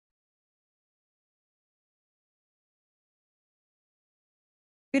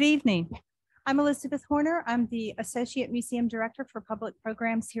Good evening. I'm Elizabeth Horner. I'm the Associate Museum Director for Public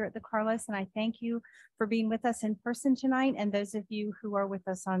Programs here at the Carlos, and I thank you for being with us in person tonight and those of you who are with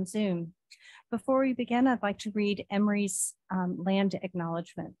us on Zoom. Before we begin, I'd like to read Emory's land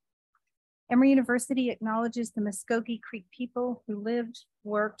acknowledgement. Emory University acknowledges the Muskogee Creek people who lived,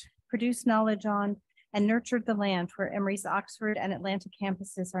 worked, produced knowledge on, and nurtured the land where Emory's Oxford and Atlanta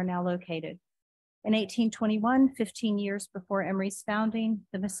campuses are now located. In 1821, 15 years before Emory's founding,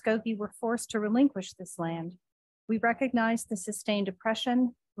 the Muskogee were forced to relinquish this land. We recognize the sustained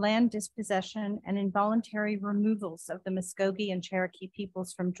oppression, land dispossession, and involuntary removals of the Muskogee and Cherokee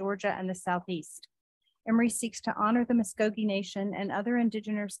peoples from Georgia and the Southeast. Emory seeks to honor the Muskogee Nation and other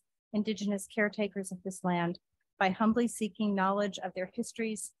indigenous caretakers of this land by humbly seeking knowledge of their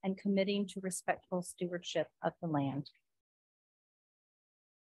histories and committing to respectful stewardship of the land.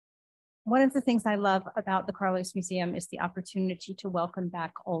 One of the things I love about the Carlos Museum is the opportunity to welcome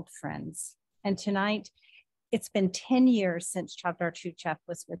back old friends. And tonight, it's been 10 years since Chavdar Chushev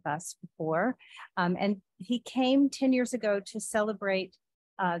was with us before. And he came 10 years ago to celebrate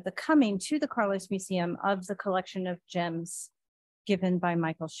the coming to the Carlos Museum of the collection of gems given by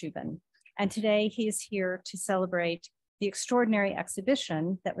Michael Shubin. And today he is here to celebrate the extraordinary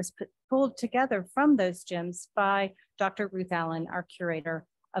exhibition that was pulled together from those gems by Dr. Ruth Allen, our curator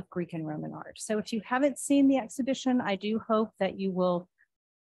of Greek and Roman art. So if you haven't seen the exhibition, I do hope that you will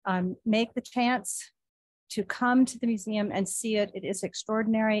make the chance to come to the museum and see it. It is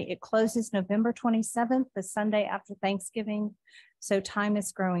extraordinary. It closes November 27th, the Sunday after Thanksgiving. So time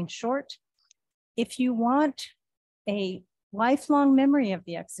is growing short. If you want a lifelong memory of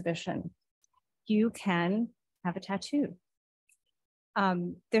the exhibition, you can have a tattoo.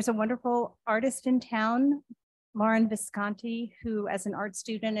 There's a wonderful artist in town, Lauren Visconti, who as an art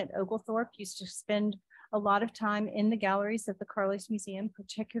student at Oglethorpe used to spend a lot of time in the galleries of the Carlos Museum,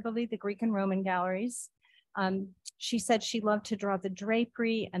 particularly the Greek and Roman galleries. She said she loved to draw the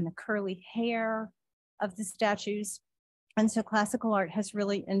drapery and the curly hair of the statues. And so classical art has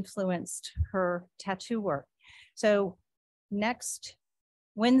really influenced her tattoo work. So next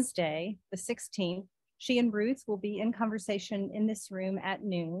Wednesday, the 16th, she and Ruth will be in conversation in this room at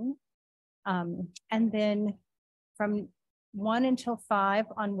noon. And then from 1 until 5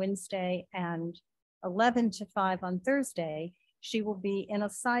 on Wednesday and 11 to 5 on Thursday, she will be in a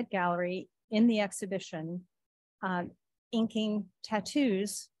side gallery in the exhibition, inking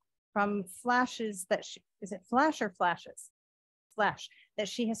tattoos from flashes that she, is it flash or flashes? Flash, that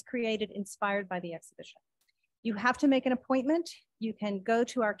she has created inspired by the exhibition. You have to make an appointment. You can go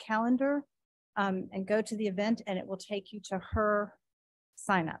to our calendar and go to the event, and it will take you to her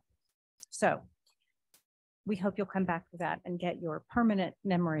sign up. So we hope you'll come back for that and get your permanent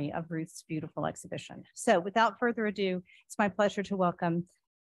memory of Ruth's beautiful exhibition. So without further ado, it's my pleasure to welcome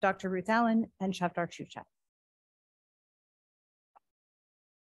Dr. Ruth Allen and Chavdar Chushev.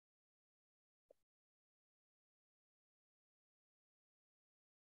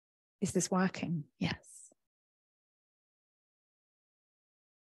 Is this working? Yes.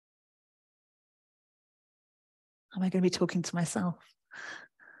 Am I going to be talking to myself?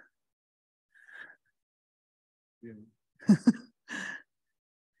 Yeah.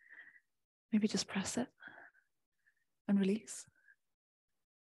 Maybe just press it and release.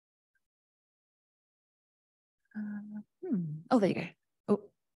 Oh, there you go. Oh.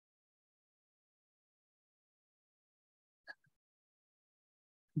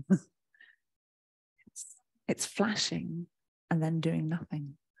 It's flashing and then doing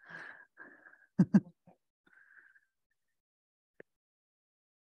nothing.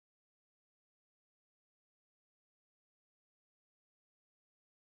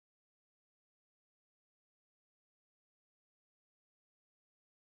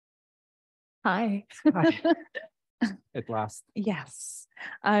 Hi. Hi. At last. Yes.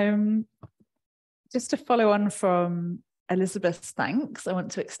 Just to follow on from Elizabeth's thanks, I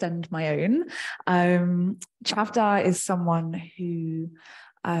want to extend my own. Chavdar is someone who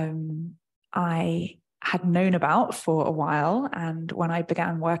I had known about for a while, and when I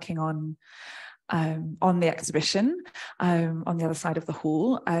began working on the exhibition on the other side of the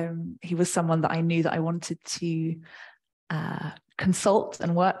hall, he was someone that I knew that I wanted to consult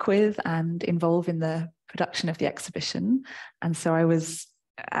and work with and involve in the production of the exhibition. And so I was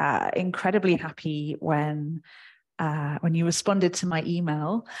incredibly happy when you responded to my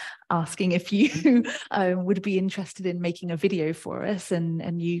email asking if you would be interested in making a video for us,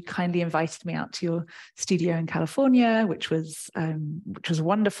 and you kindly invited me out to your studio in California, which was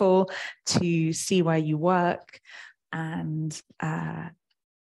wonderful to see where you work and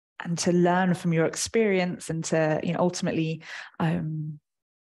to learn from your experience, and to ultimately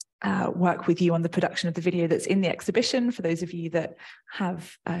work with you on the production of the video that's in the exhibition. For those of you that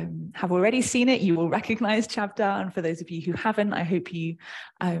have already seen it, you will recognize Chavdar, and for those of you who haven't, I hope you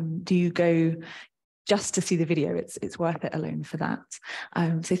do go just to see the video. It's worth it alone for that.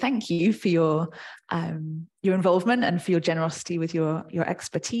 So thank you for your involvement and for your generosity with your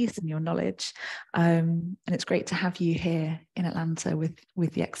expertise and your knowledge. And it's great to have you here in Atlanta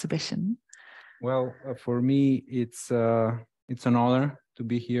with the exhibition. Well, for me, it's an honor to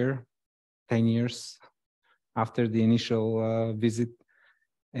be here 10 years after the initial visit.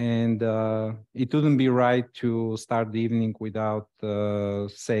 And it wouldn't be right to start the evening without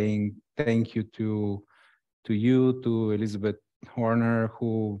saying thank you to you, to Elizabeth Horner,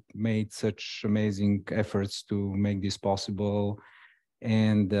 who made such amazing efforts to make this possible,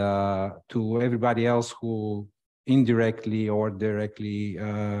 and to everybody else who indirectly or directly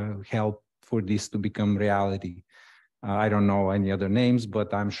helped for this to become reality. I don't know any other names,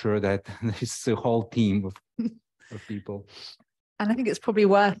 but I'm sure that there's a whole team of people. And I think it's probably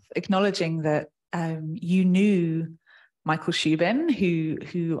worth acknowledging that you knew Michael Shubin,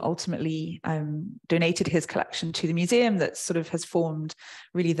 who ultimately donated his collection to the museum that sort of has formed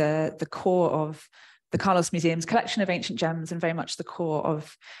really the core of the Carlos Museum's collection of ancient gems and very much the core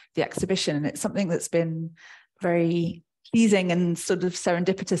of the exhibition. And it's something that's been very pleasing and sort of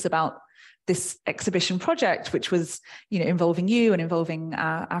serendipitous about this exhibition project, which was, involving you and involving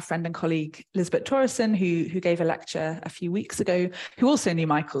our friend and colleague Lisbeth Torreson, who gave a lecture a few weeks ago, who also knew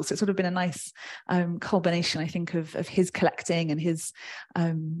Michael. So it's sort of been a nice culmination, I think, of his collecting and his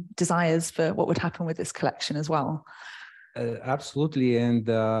desires for what would happen with this collection as well. Absolutely, and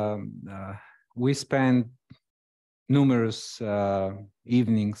we spent numerous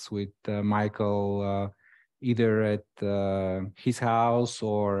evenings with Michael. Either at his house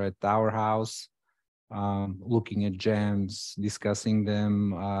or at our house, looking at gems, discussing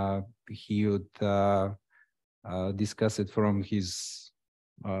them. He would discuss it from his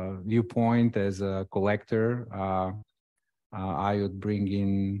viewpoint as a collector. I would bring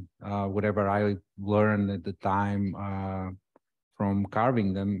in whatever I learned at the time from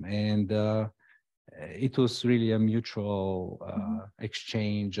carving them. And it was really a mutual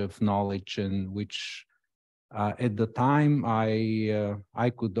exchange of knowledge, and which at the time, I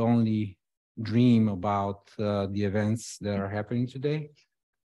could only dream about the events that are happening today.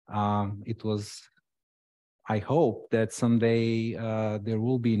 It was, I hope that someday there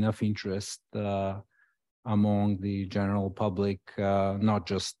will be enough interest among the general public, not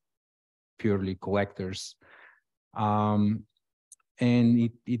just purely collectors. And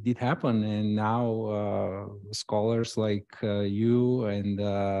it did happen. And now scholars like you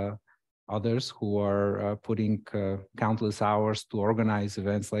and others who are putting countless hours to organize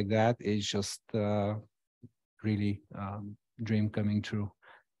events like that is just really dream coming true.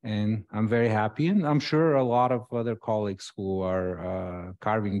 And I'm very happy, and I'm sure a lot of other colleagues who are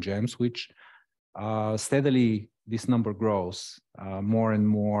carving gems, which steadily this number grows. More and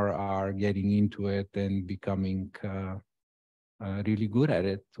more are getting into it and becoming really good at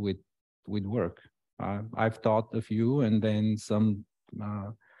it with work. I've taught a few, and then some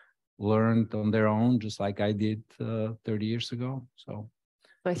learned on their own, just like I did 30 years ago. So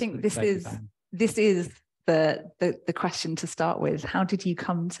I think this is the question to start with. How did you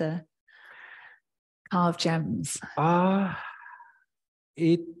come to carve gems?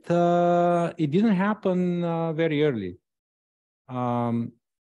 It didn't happen very early.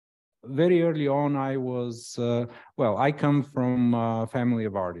 Very early on, I was I come from a family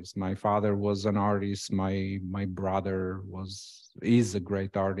of artists. My father was an artist. My brother is a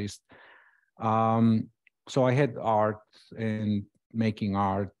great artist. So I had art and making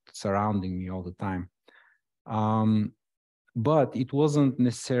art surrounding me all the time. But it wasn't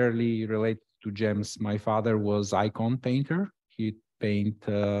necessarily related to gems. My father was icon painter. He'd paint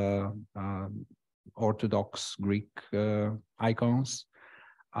Orthodox Greek icons.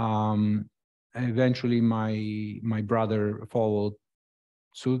 Eventually, my brother followed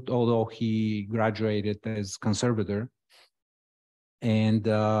suit, although he graduated as conservator, and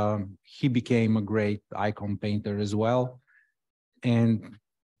he became a great icon painter as well. And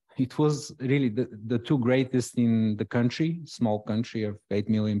it was really the two greatest in the country, small country of 8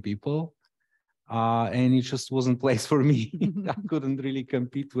 million people. And it just wasn't place for me. I couldn't really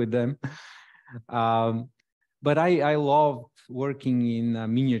compete with them. But I loved working in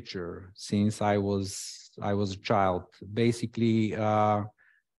miniature since I was a child. Basically,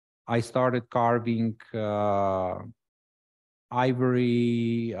 I started carving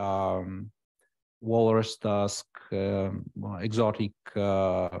ivory, walrus tusk, exotic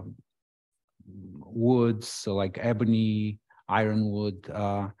woods, so like ebony, ironwood.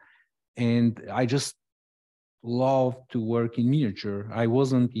 And I just love to work in miniature. I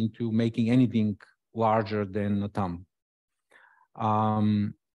wasn't into making anything larger than a thumb.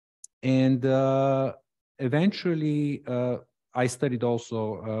 And eventually, I studied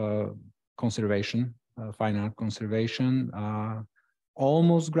also conservation, fine art conservation.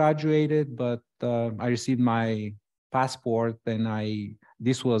 Almost graduated, but I received my passport, and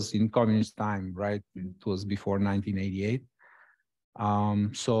this was in communist time, right? It was before 1988.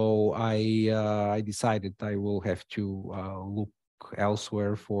 So I decided I will have to look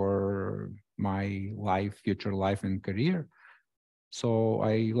elsewhere for my life, future life and career. So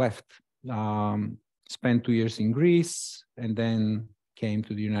I left, spent 2 years in Greece, and then came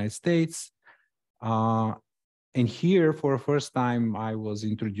to the United States. And here, for the first time, I was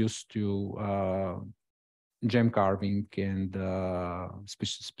introduced to gem carving and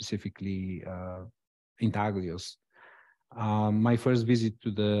specifically intaglios. My first visit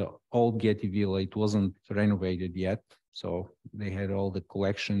to the old Getty Villa, it wasn't renovated yet, so they had all the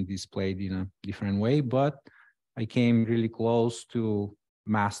collection displayed in a different way, but I came really close to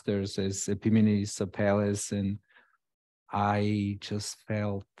masters as Epimenides Apelles, and I just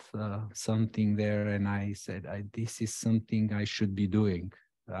felt something there, and I said, this is something I should be doing.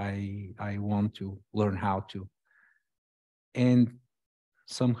 I want to learn how to. And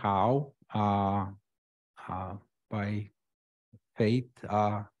somehow, by fate,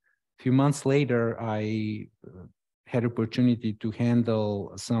 a few months later, I had opportunity to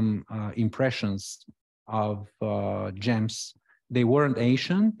handle some impressions of gems. They weren't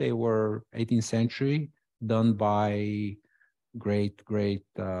ancient, they were 18th century, done by great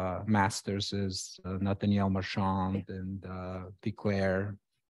masters as Nathaniel Marchand and Piclair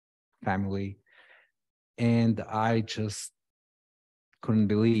family. And I just couldn't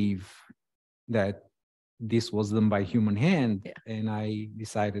believe that this was done by human hand. Yeah. And I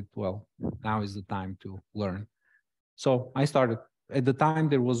decided, well, now is the time to learn. So I started. At the time,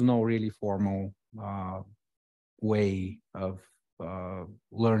 there was no really formal way of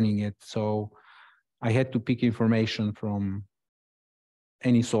learning it. So I had to pick information from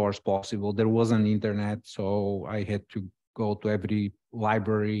any source possible. There wasn't internet, so I had to go to every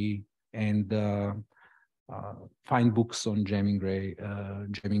library and find books on gem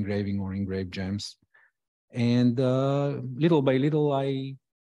engraving or engraved gems. And little by little, I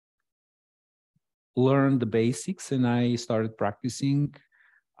learned the basics and I started practicing.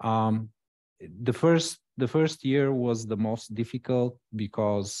 The first year was the most difficult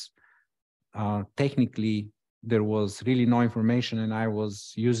because technically there was really no information, and I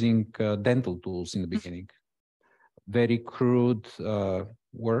was using dental tools in the beginning. Very crude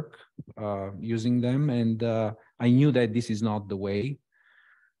work using them, and I knew that this is not the way.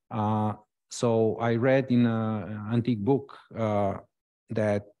 So I read in an antique book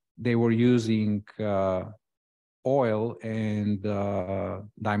that they were using oil and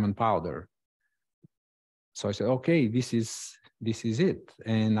diamond powder. So I said, okay, this is it.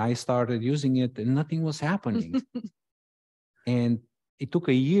 And I started using it and nothing was happening. And it took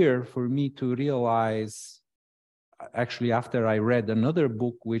a year for me to realize, actually, after I read another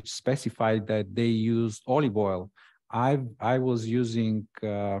book which specified that they used olive oil, I was using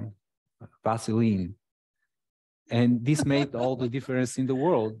Vaseline. And this made all the difference in the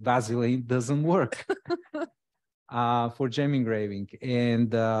world. Vaseline doesn't work for gem engraving.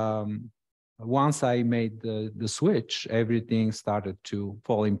 And once I made the switch, everything started to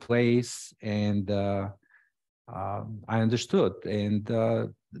fall in place, and I understood. And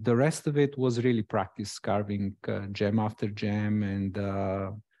the rest of it was really practice, carving gem after gem, and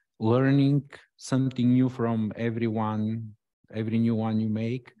learning something new from every new one you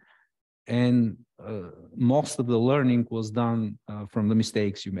make. And most of the learning was done from the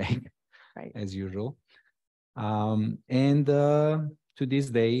mistakes you make, right, as usual. And to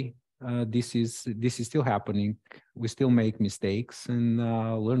this day, this is still happening. We still make mistakes and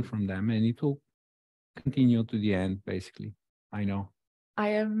learn from them, and it will continue to the end, basically. I know.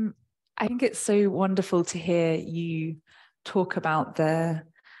 I think it's so wonderful to hear you talk about the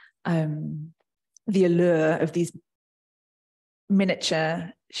allure of these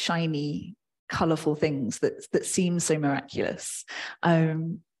miniature, shiny, colorful things that seem so miraculous.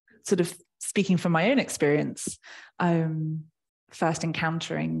 Sort of speaking from my own experience, first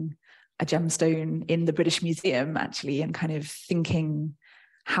encountering a gemstone in the British Museum, actually, and kind of thinking,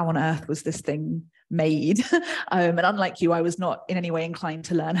 how on earth was this thing made? And unlike you, I was not in any way inclined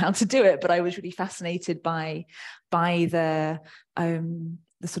to learn how to do it, but I was really fascinated by the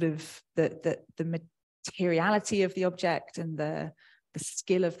sort of the materiality of the object and the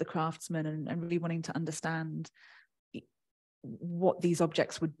skill of the craftsman, and really wanting to understand what these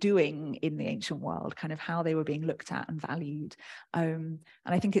objects were doing in the ancient world, kind of how they were being looked at and valued. And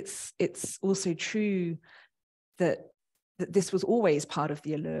I think it's also true that this was always part of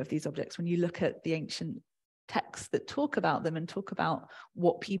the allure of these objects. When you look at the ancient texts that talk about them and talk about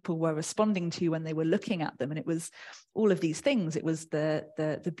what people were responding to when they were looking at them, and it was all of these things. It was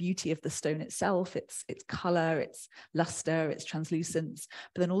the beauty of the stone itself, its color, its luster, its translucence,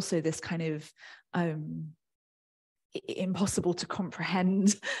 but then also this kind of impossible to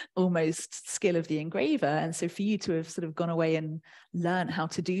comprehend almost skill of the engraver. And so for you to have sort of gone away and learn how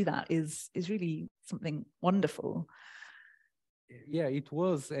to do that is really something wonderful. Yeah, it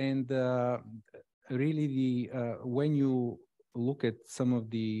was. And really when you look at some of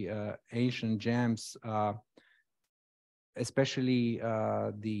the ancient gems, especially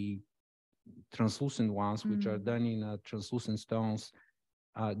the translucent ones, which are done in translucent stones,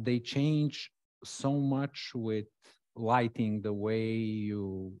 they change so much with lighting, the way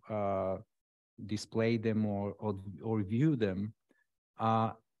you display them or view them.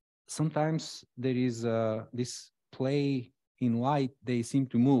 Sometimes there is this play in light. They seem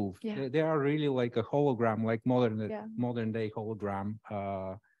to move. Yeah. They are really like a hologram, like modern day hologram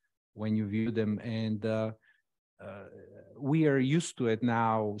when you view them. And we are used to it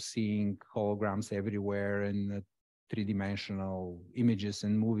now, seeing holograms everywhere and three-dimensional images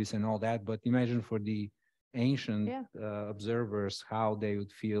and movies and all that. But imagine for the ancient observers how they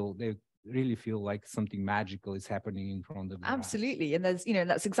would feel. They really feel like something magical is happening in front of them. Absolutely. And there's,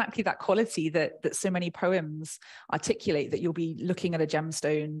 that's exactly that quality that so many poems articulate, that you'll be looking at a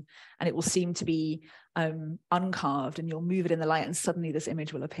gemstone and it will seem to be uncarved, and you'll move it in the light and suddenly this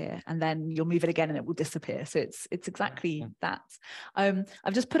image will appear, and then you'll move it again and it will disappear. So it's exactly that.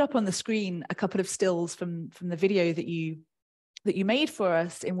 I've just put up on the screen a couple of stills from the video that you made for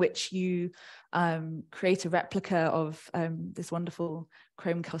us, in which you create a replica of this wonderful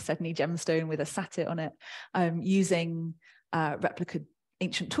chrome chalcedony gemstone with a satyr on it, using replica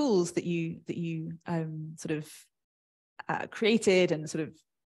ancient tools that you sort of created and sort of,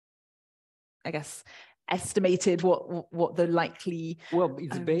 I guess, estimated what the likely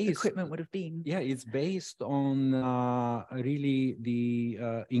it's based equipment would have been. Yeah, it's based on really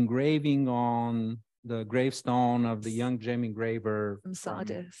the engraving on the gravestone of the young gem engraver from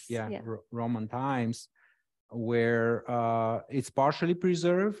Sardis. Roman times, where it's partially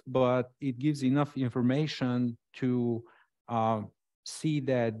preserved, but it gives enough information to see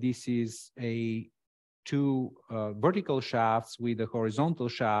that this is two vertical shafts with a horizontal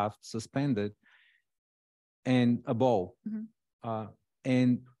shaft suspended and a bow.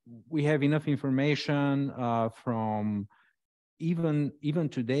 And we have enough information from even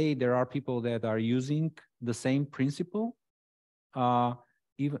today. There are people that are using the same principle.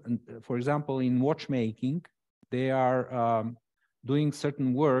 Even, for example, in watchmaking, they are doing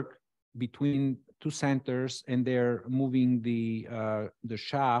certain work between two centers, and they're moving the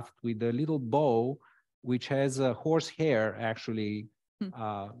shaft with a little bow, which has a horsehair actually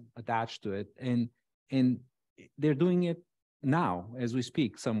attached to it, and they're doing it now as we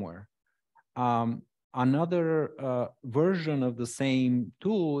speak somewhere. Another version of the same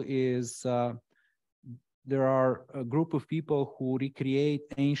tool is there are a group of people who recreate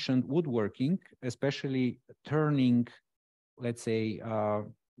ancient woodworking, especially turning, let's say,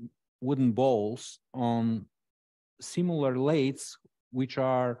 wooden bowls on similar lathes, which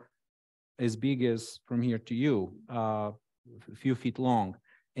are as big as from here to you, a few feet long.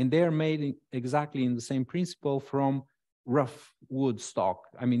 And they're made exactly in the same principle from rough wood stock.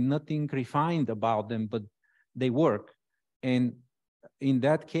 I mean, nothing refined about them, but they work. And in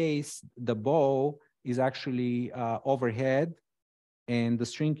that case, the bow is actually overhead, and the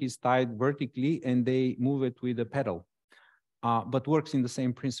string is tied vertically, and they move it with a pedal, but works in the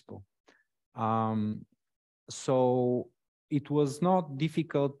same principle. So it was not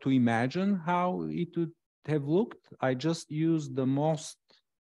difficult to imagine how it would have looked. I just used the most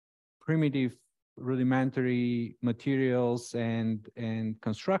primitive rudimentary materials and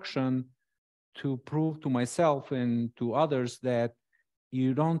construction to prove to myself and to others that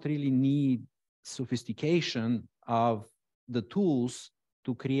you don't really need sophistication of the tools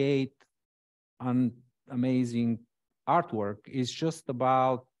to create an amazing artwork. It's just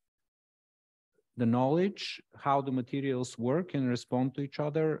about the knowledge, how the materials work and respond to each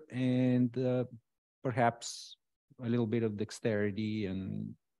other, and perhaps a little bit of dexterity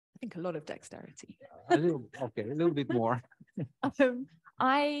and I think a lot of dexterity. a little bit more.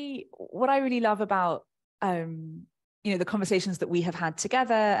 What I really love about the conversations that we have had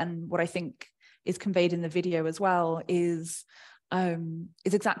together, and what I think is conveyed in the video as well, is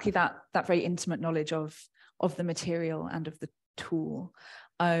exactly that very intimate knowledge of the material and of tool.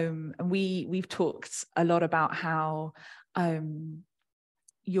 And we've talked a lot about how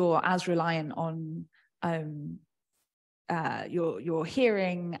you're as reliant on your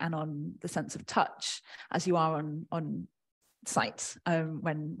hearing and on the sense of touch as you are on sight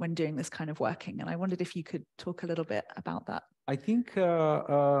when doing this kind of working. And I wondered if you could talk a little bit about that. I think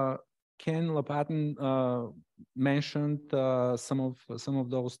Ken Lopatin mentioned some of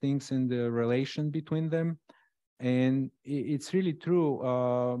those things in the relation between them, and it's really true.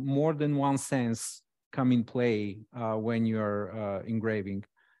 More than one sense come in play when you're engraving.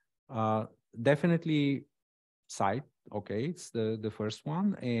 Definitely sight. Okay, it's the first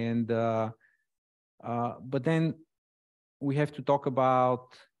one, and but then we have to talk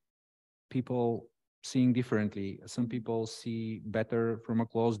about people seeing differently. Some people see better from a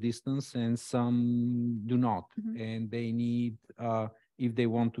close distance and some do not. And they need, if they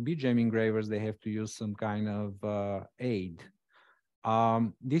want to be gem engravers, they have to use some kind of aid.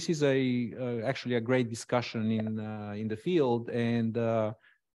 This is actually a great discussion in the field, and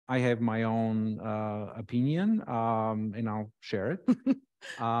I have my own opinion, and I'll share it.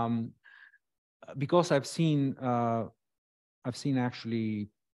 Because I've seen actually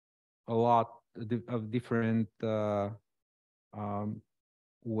a lot of different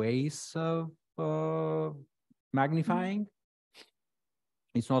ways of magnifying.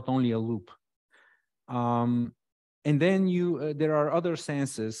 It's not only a loop. And then there are other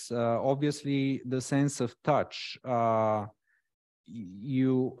senses. Obviously, the sense of touch.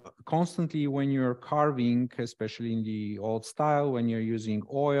 You constantly, when you're carving, especially in the old style, when you're using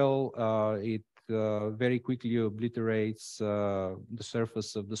oil, it very quickly obliterates the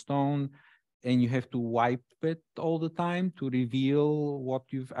surface of the stone, and you have to wipe it all the time to reveal what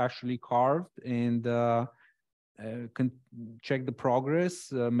you've actually carved, and check the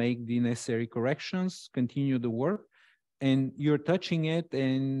progress, make the necessary corrections, continue the work. And you're touching it,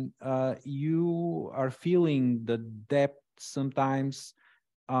 and you are feeling the depth sometimes.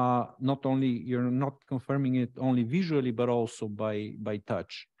 Not only, you're not confirming it only visually, but also by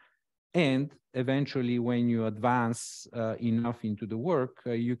touch. And eventually, when you advance enough into the work,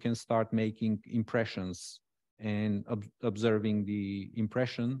 you can start making impressions and observing the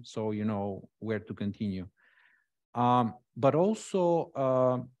impression, so you know where to continue. But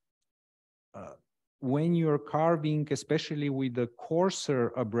also, when you're carving, especially with the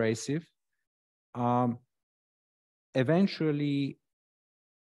coarser abrasive, eventually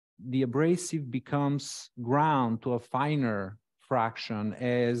the abrasive becomes ground to a finer fraction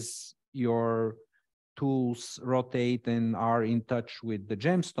as your tools rotate and are in touch with the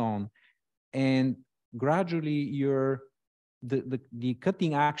gemstone, and gradually the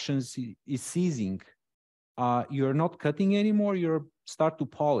cutting actions is ceasing. You're not cutting anymore, you're start to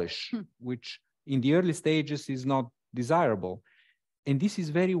polish, which in the early stages is not desirable. And this is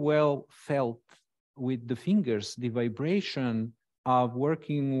very well felt with the fingers. The vibration of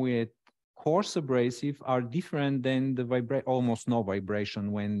working with coarse abrasive are different than the almost no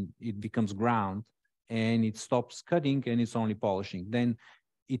vibration when it becomes ground and it stops cutting and it's only polishing. Then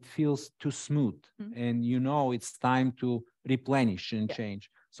it feels too smooth, and you know it's time to replenish and change.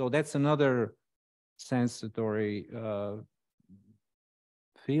 So that's another sensory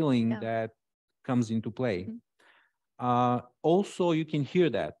feeling that comes into play. Also, you can hear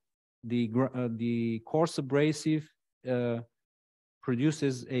that the coarse abrasive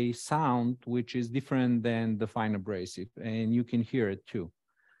produces a sound which is different than the fine abrasive, and you can hear it too.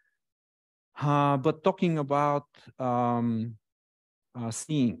 But talking about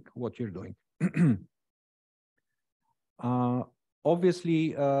seeing what you're doing.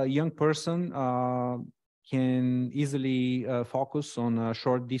 Obviously, a young person can easily focus on a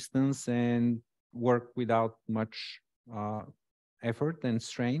short distance and work without much effort and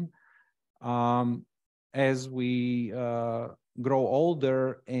strain. As we grow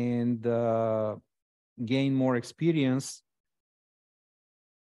older and gain more experience,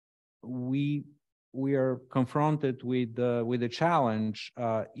 we are confronted with a challenge.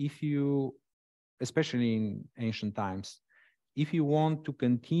 If you, especially in ancient times, if you want to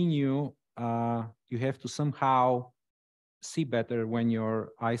continue, you have to somehow see better when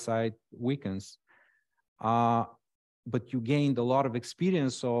your eyesight weakens. But you gained a lot of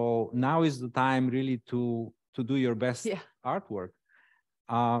experience, so now is the time really to do your best artwork.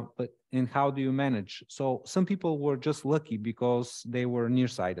 And how do you manage? So some people were just lucky because they were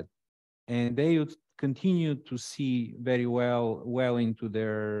nearsighted, and they would continue to see very well into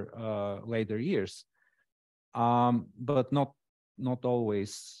their later years. But not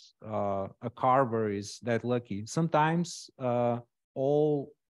always a carver is that lucky. Sometimes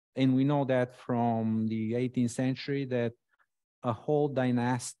and we know that from the 18th century, that a whole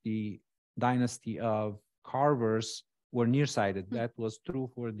dynasty of carvers were nearsighted. That was true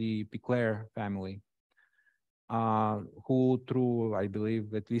for the Picler family, who through, I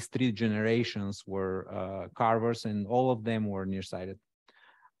believe, at least 3 generations were carvers, and all of them were nearsighted.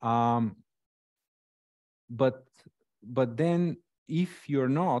 But then if you're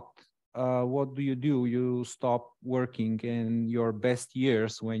not, what do? You stop working, and your best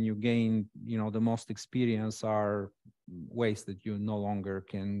years, when you gain, the most experience, are ways that you no longer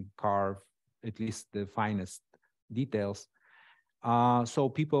can carve at least the finest details. So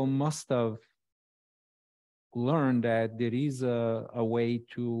people must have learned that there is a way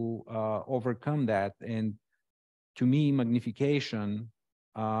to overcome that. And to me, magnification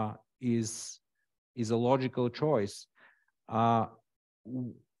is a logical choice.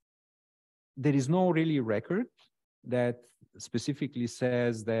 There is no really record that specifically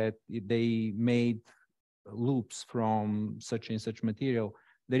says that they made loops from such and such material.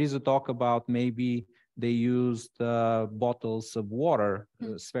 There is a talk about maybe they used bottles of water,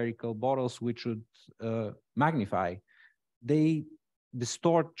 spherical bottles, which would magnify. They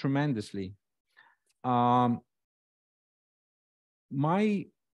distort tremendously. My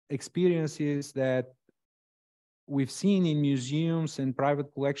experience is that we've seen in museums and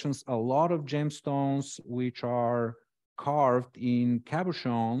private collections a lot of gemstones which are carved in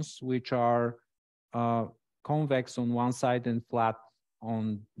cabochons, which are convex on one side and flat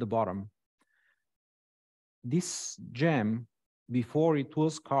on the bottom. This gem, before it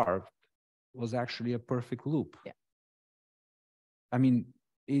was carved, was actually a perfect loop. Yeah. I mean,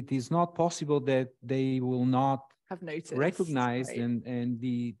 it is not possible that they will not have noticed, recognize, right? and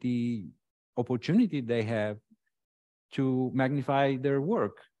the opportunity they have to magnify their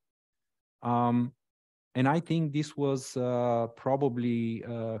work. And I think this was probably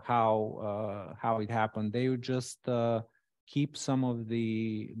how it happened. They would just keep some of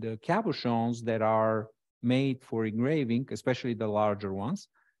the cabochons that are made for engraving, especially the larger ones,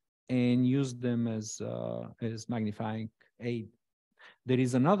 and use them as magnifying aid. There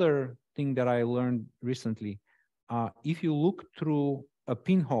is another thing that I learned recently. If you look through a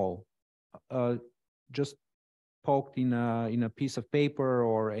pinhole, just poked in a piece of paper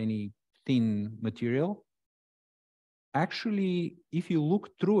or any thin material, actually, if you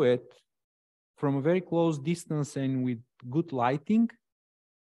look through it from a very close distance and with good lighting,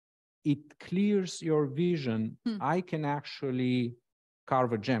 it clears your vision. I can actually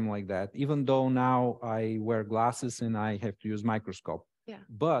carve a gem like that, even though now I wear glasses and I have to use microscope. Yeah.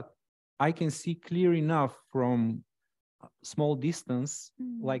 But I can see clear enough from small distance,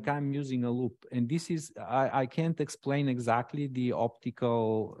 like I'm using a loop. And this is, I can't explain exactly the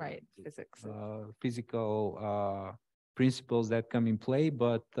optical, right, physics, physical principles that come in play,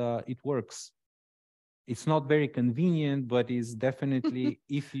 but it works. It's not very convenient, but it's definitely,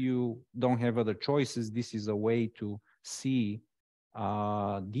 if you don't have other choices, this is a way to see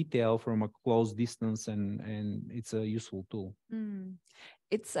detail from a close distance, and it's a useful tool.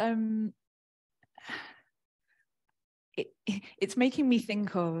 It's making me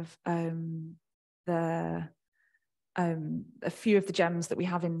think of a few of the gems that we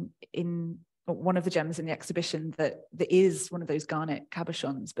have in one of the gems in the exhibition that is one of those garnet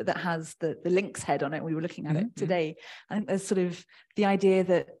cabochons, but that has the lynx head on it. We were looking at it today. I think there's sort of the idea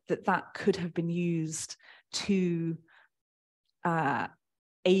that could have been used to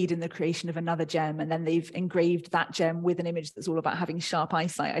aid in the creation of another gem, and then they've engraved that gem with an image that's all about having sharp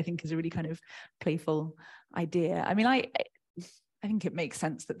eyesight. I think is a really kind of playful idea. I mean, I think it makes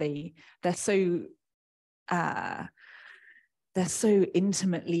sense that they're so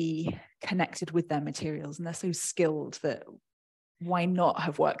intimately connected with their materials, and they're so skilled that why not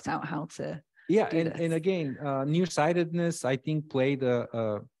have worked out how to do this? And again, nearsightedness, I think, played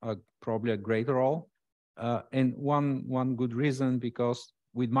probably a great role, and one good reason, because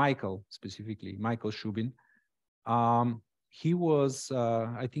with Michael specifically, Michael Shubin, he was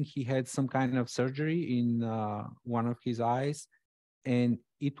I think he had some kind of surgery in one of his eyes, and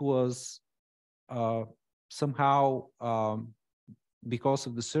it was somehow because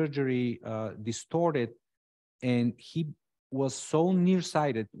of the surgery distorted, and he was so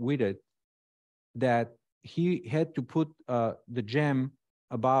nearsighted with it that he had to put the gem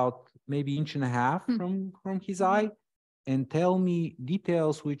about maybe 1.5 inches from his eye, and tell me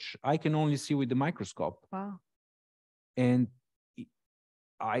details which I can only see with the microscope. Wow. And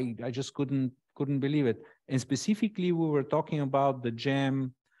I just couldn't believe it. And specifically, we were talking about the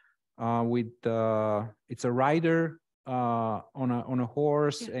gem with it's a rider on a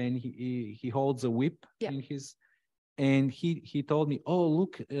horse, and he holds a whip in his, and he told me, oh,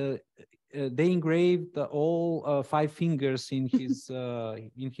 look, they engraved all 5 fingers in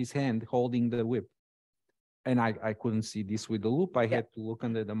his hand holding the whip. And I couldn't see this with the loop. I had to look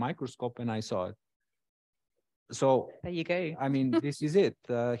under the microscope and I saw it. So there you go. I mean, this is it.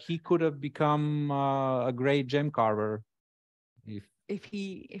 He could have become a great gem carver if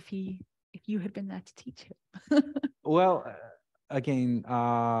you had been there to teach him. Well, again,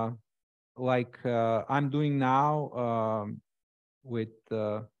 like I'm doing now with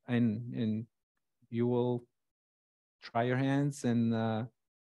and you will try your hands, and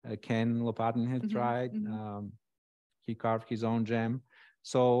Ken Lopatin had tried. He carved his own gem.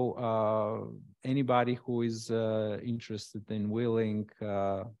 So anybody who is interested and willing,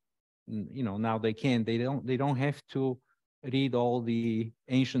 you know, now they can. They don't have to read all the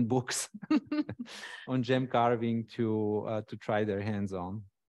ancient books on gem carving to try their hands on.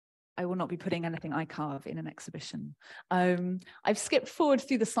 I will not be putting anything I carve in an exhibition. I've skipped forward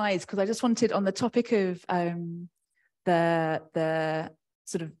through the slides because I just wanted, on the topic of the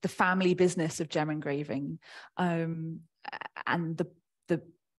sort of the family business of gem engraving, and the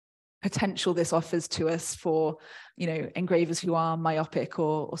potential this offers to us for, you know, engravers who are myopic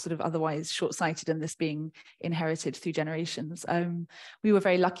or sort of otherwise short-sighted, and this being inherited through generations. We were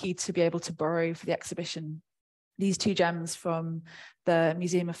very lucky to be able to borrow for the exhibition these 2 gems from the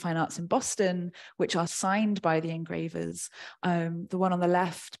Museum of Fine Arts in Boston, which are signed by the engravers. The one on the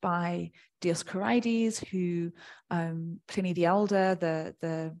left by Dioscorides, who Pliny the Elder,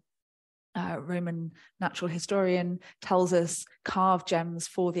 the Roman natural historian, tells us carved gems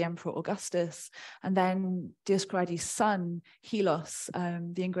for the Emperor Augustus. And then Dioscorides' son, Helos,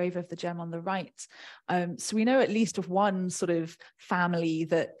 the engraver of the gem on the right. So we know at least of one sort of family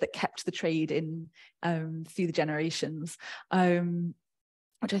that kept the trade in through the generations,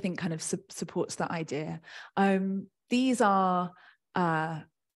 which I think kind of supports that idea. These are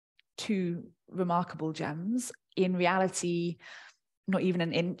 2 remarkable gems. In reality, not even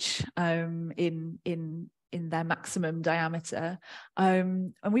an inch in their maximum diameter.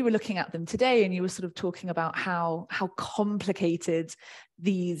 And we were looking at them today, and you were sort of talking about how complicated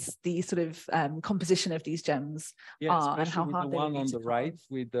these sort of composition of these gems are, and how hard the one on the right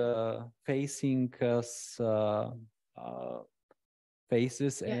with the facing us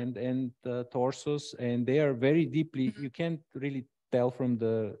faces and torsos, and they are very deeply, you can't really tell from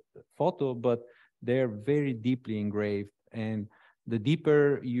the photo, but they're very deeply engraved. And the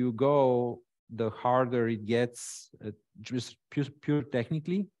deeper you go, the harder it gets, just purely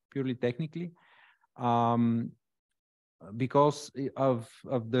technically, because of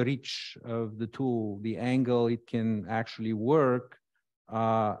the reach of the tool, the angle it can actually work,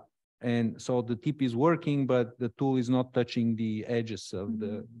 and so the tip is working, but the tool is not touching the edges of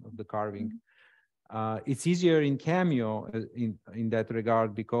the carving. It's easier in Cameo in that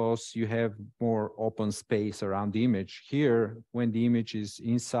regard because you have more open space around the image. Here, when the image is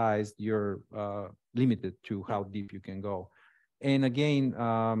incised, you're limited to how deep you can go. And again,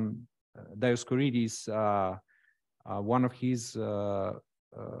 Dioscorides, one of his,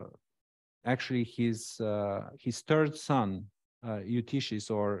 actually his 3rd son, Eutychus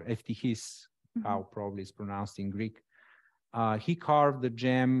or Ephtihis, how probably it's pronounced in Greek, he carved the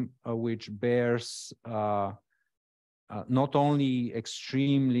gem which bears not only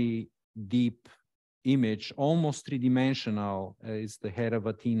extremely deep image, almost 3-dimensional, is the head of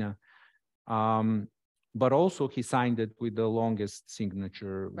Athena, but also he signed it with the longest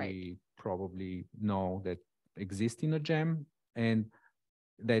signature we probably know that exists in a gem, and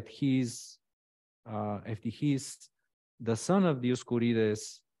that he's Ephtihis, the son of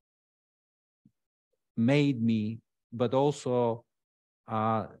Dioscorides, made me, but also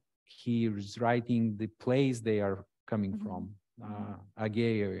he is writing the place they are coming from,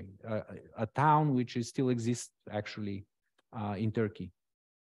 Agea, a town which is still exists actually in Turkey.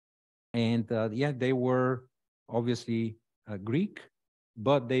 And yeah, they were obviously Greek,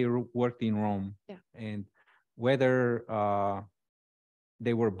 but they worked in Rome. And whether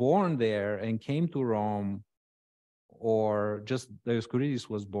they were born there and came to Rome, or just Dioscorides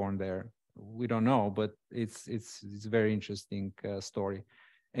was born there, we don't know, but it's a very interesting story.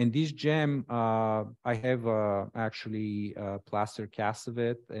 And this gem, I have actually a plaster cast of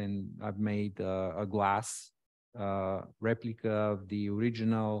it, and I've made a glass replica of the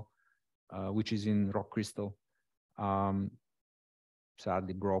original, which is in rock crystal,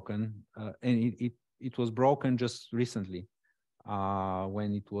 sadly broken, and it was broken just recently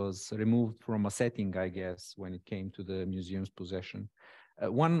when it was removed from a setting, I guess, when it came to the museum's possession.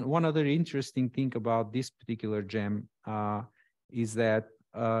 One other interesting thing about this particular gem is that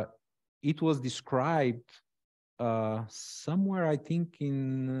it was described somewhere, I think,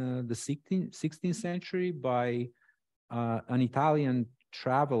 in the 16th century by an Italian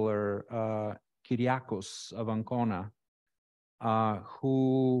traveler, Kyriakos of Ancona,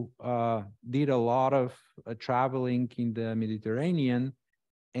 who did a lot of traveling in the Mediterranean,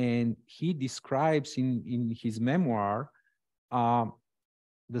 and he describes in his memoir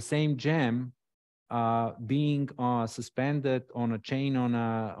the same gem being suspended on a chain on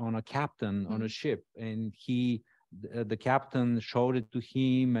a captain on a ship, and the captain showed it to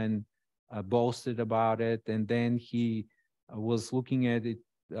him and boasted about it, and then he was looking at it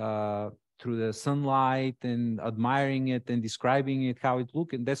through the sunlight and admiring it and describing it how it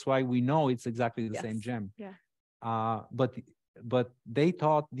looked, and that's why we know it's exactly the same gem. Yeah. But they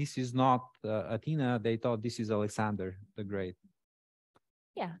thought this is not Athena. They thought this is Alexander the Great.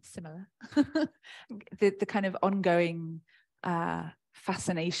 Yeah, similar. the kind of ongoing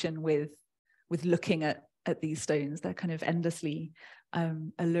fascination with looking at these stones, they're kind of endlessly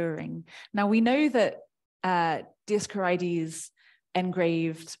alluring. Now we know that Dioscorides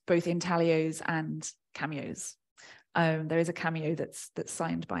engraved both intaglios and cameos. There is a cameo that's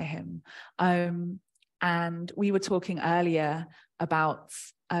signed by him. And we were talking earlier about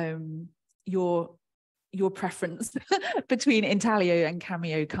your preference between intaglio and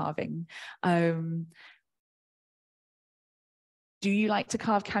cameo carving. Do you like to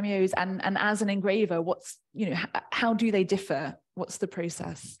carve cameos? And as an engraver, how do they differ? What's the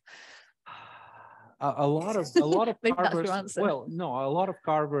process? A lot of carvers. Well, no, a lot of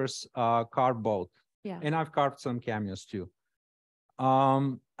carvers carve both. Yeah. And I've carved some cameos too.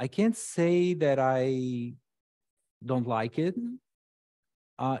 I can't say that I don't like it.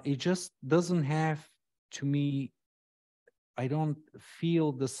 It just doesn't have, to me, I don't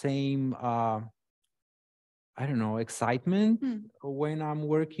feel the same, I don't know, excitement when I'm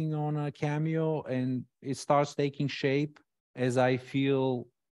working on a cameo, and it starts taking shape as I feel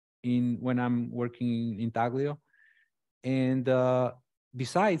when I'm working in intaglio. And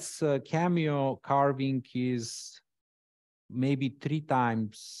besides, cameo carving is maybe 3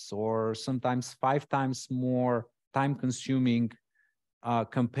 times or sometimes 5 times more time consuming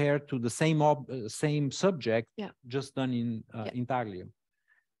compared to the same subject just done in intaglio.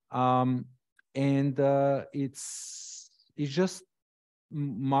 And it's just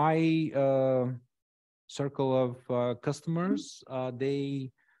my circle of customers.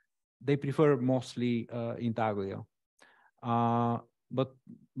 They prefer mostly intaglio. But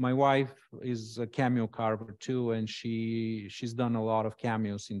my wife is a cameo carver too, and she's done a lot of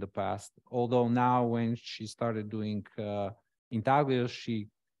cameos in the past. Although now, when she started doing intaglio, she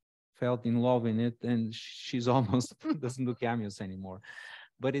felt in love in it, and she's almost doesn't do cameos anymore.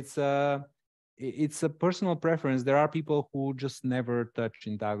 But it's a personal preference. There are people who just never touch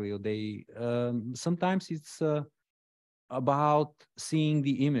intaglio. They sometimes it's about seeing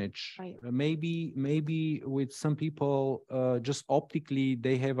the image. Right. Maybe with some people, just optically,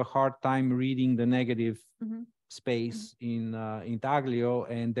 they have a hard time reading the negative space in intaglio,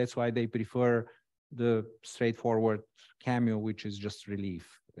 and that's why they prefer the straightforward cameo, which is just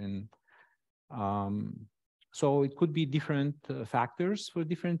relief. And so it could be different factors for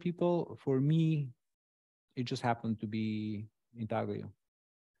different people. For me, it just happened to be intaglio.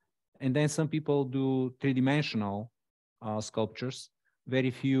 And then some people do 3-dimensional sculptures,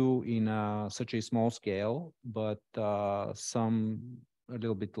 very few in such a small scale, but some a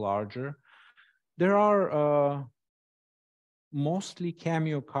little bit larger. There are mostly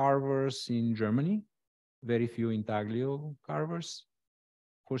cameo carvers in Germany, very few intaglio carvers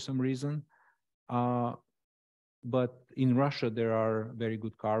for some reason. But in Russia, there are very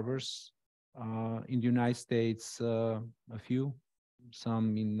good carvers. In the United States, a few,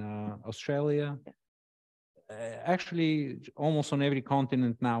 some in Australia. Actually, almost on every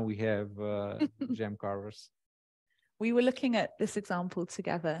continent now we have gem carvers. We were looking at this example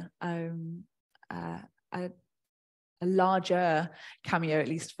together, a larger cameo, at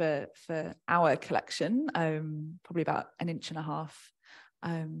least for our collection, probably about 1.5 inches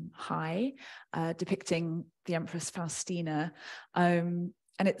high, depicting the Empress Faustina. And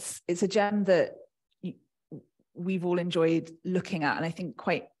it's a gem that we've all enjoyed looking at, and I think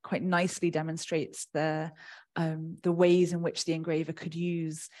quite nicely demonstrates the ways in which the engraver could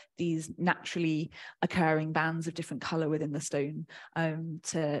use these naturally occurring bands of different color within the stone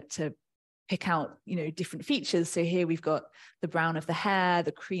to pick out, different features. So here we've got the brown of the hair,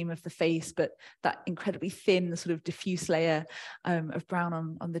 the cream of the face, but that incredibly thin sort of diffuse layer of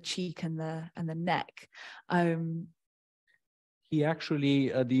brown on the cheek and the neck. He actually,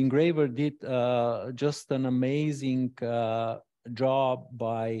 the engraver did just an amazing job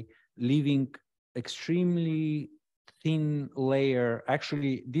by leaving extremely thin layer.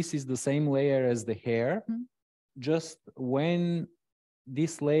 Actually, this is the same layer as the hair. Just when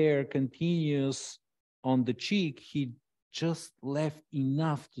this layer continues on the cheek, he just left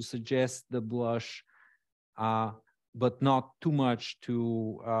enough to suggest the blush, but not too much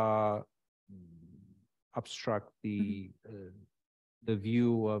to obstruct the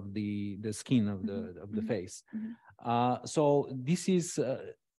view of the skin of the face. So this is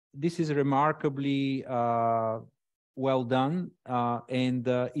remarkably well done, and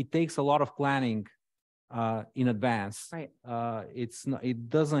it takes a lot of planning in advance. Right. It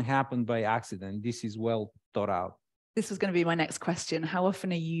doesn't happen by accident. This is well thought out. This was going to be my next question. How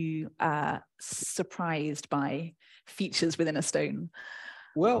often are you surprised by features within a stone?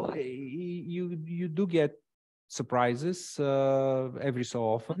 Well, you do get surprises every so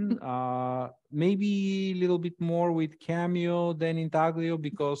often. Maybe a little bit more with cameo than intaglio,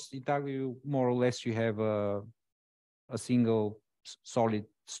 because intaglio, more or less, you have a single solid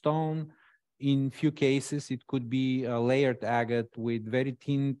stone. In few cases, it could be a layered agate with very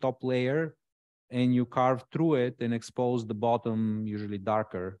thin top layer, and you carve through it and expose the bottom, usually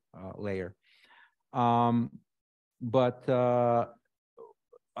darker layer. But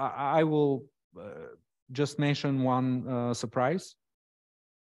I will just mention one surprise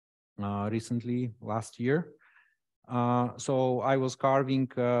recently, last year. So I was carving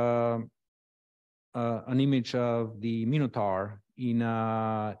an image of the Minotaur in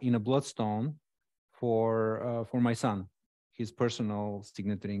a bloodstone for my son, his personal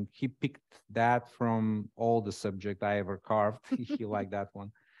signaturing. He picked that from all the subject I ever carved. He liked that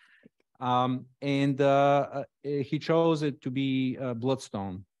one. And he chose it to be a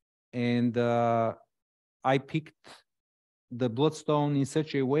bloodstone. And I picked the bloodstone in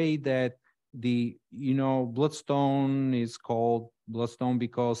such a way that bloodstone is called bloodstone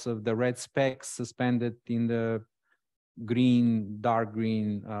because of the red specks suspended in the green, dark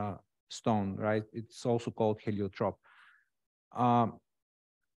green stone, right? It's also called heliotrope.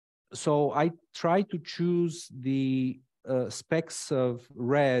 So I try to choose the specks of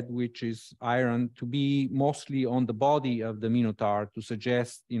red, which is iron, to be mostly on the body of the Minotaur to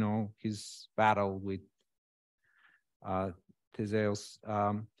suggest, his battle with Theseus.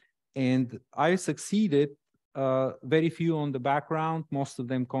 And I succeeded. Very few on the background, most of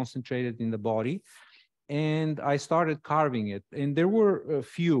them concentrated in the body. And I started carving it, and there were a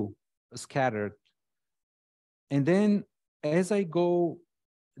few scattered. And then as I go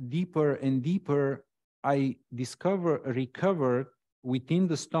deeper and deeper, I recovered within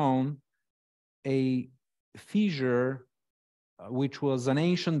the stone a fissure, which was an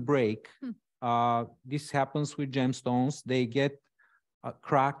ancient break. This happens with gemstones. They get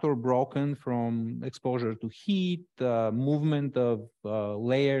cracked or broken from exposure to heat, movement of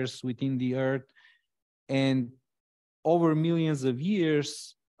layers within the earth. And over millions of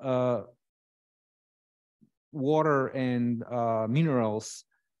years, water and minerals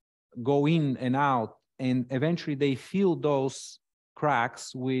go in and out, and eventually they fill those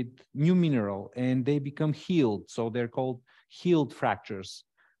cracks with new mineral and they become healed. So they're called healed fractures.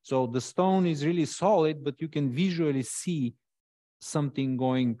 So the stone is really solid, but you can visually see something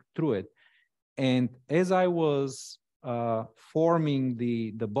going through it. And as I was forming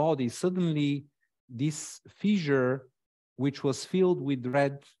the body, suddenly this fissure, which was filled with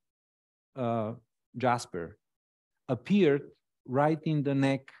red jasper, appeared right in the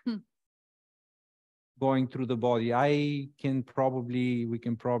neck, going through the body. We can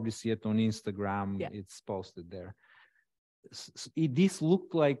probably see it on Instagram. Yeah. It's posted there. This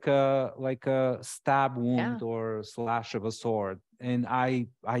looked like a stab wound, yeah, or slash of a sword, and I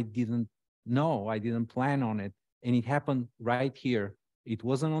didn't know. I didn't plan on it, and it happened right here. It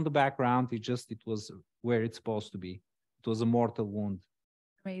wasn't on the background. It was where it's supposed to be. It was a mortal wound.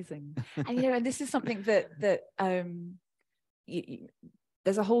 Amazing. And and this is something that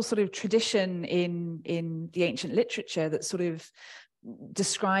there's a whole sort of tradition in the ancient literature that sort of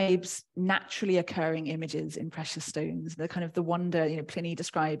describes naturally occurring images in precious stones. The kind of the wonder, Pliny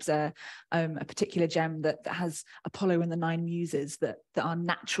describes a particular gem that has Apollo and the 9 muses that are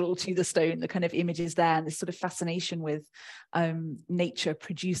natural to the stone, the kind of images there, and this sort of fascination with nature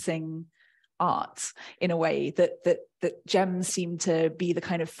producing art in a way that gems seem to be the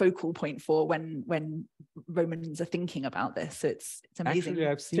kind of focal point for when Romans are thinking about this. So it's amazing. Actually,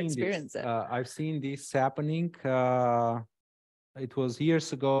 I've seen to experience this. I've seen this happening. It was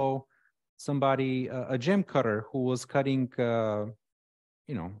years ago. Somebody, a gem cutter who was cutting,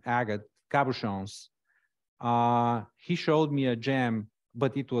 agate cabochons. He showed me a gem,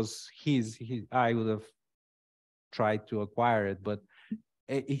 but it was his. I would have tried to acquire it,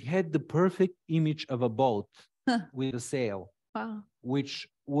 it had the perfect image of a boat with a sail. Wow. Which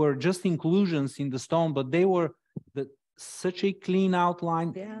were just inclusions in the stone, but they were such a clean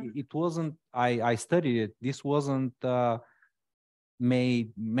outline. Yeah. It wasn't, I studied it. This wasn't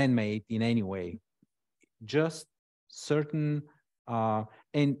man-made in any way. Just certain,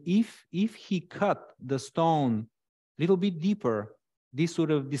 and if he cut the stone a little bit deeper, this would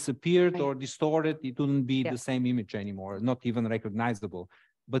have disappeared or distorted. It wouldn't be the same image anymore, not even recognizable.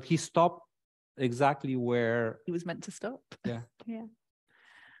 But he stopped exactly where He was meant to stop. Yeah. Yeah.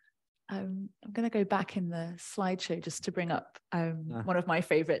 I'm going to go back in the slideshow just to bring up one of my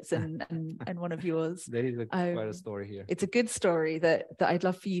favorites and one of yours. There is quite a story here. It's a good story that I'd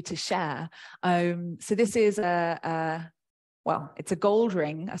love for you to share. So this is it's a gold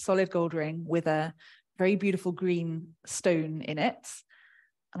ring, a solid gold ring with a very beautiful green stone in it.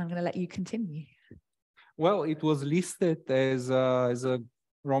 And I'm going to let you continue. Well, it was listed as a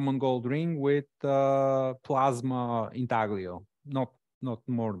Roman gold ring with plasma intaglio, not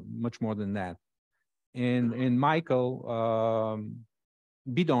much more than that. And Michael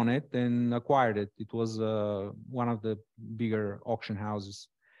bid on it and acquired it. It was one of the bigger auction houses.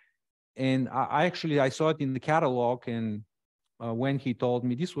 And I saw it in the catalog, and when he told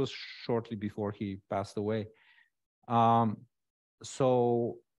me, this was shortly before he passed away.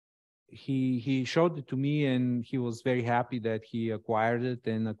 So he showed it to me, and he was very happy that he acquired it,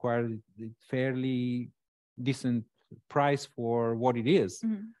 and acquired it fairly decent price for what it is.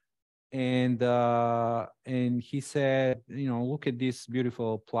 Mm-hmm. And he said, look at this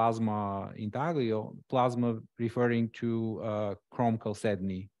beautiful plasma intaglio, plasma referring to chrome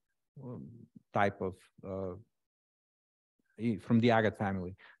chalcedony type of from the agate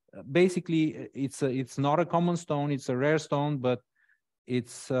family. Basically, it's not a common stone; it's a rare stone, but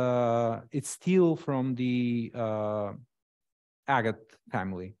it's still from the agate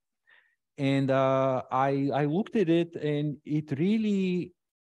family. And I looked at it, and it really,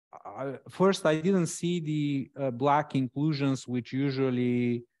 first I didn't see the black inclusions which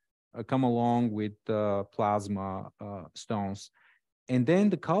usually come along with plasma stones. And then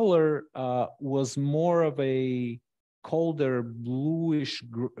the color was more of a colder bluish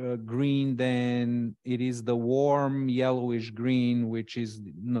green than it is the warm yellowish green, which is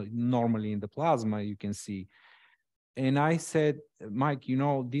normally in the plasma, you can see. And I said, Mike,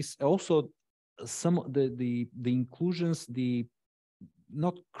 this also, some of the inclusions, the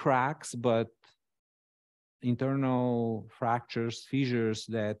not cracks, but internal fractures, fissures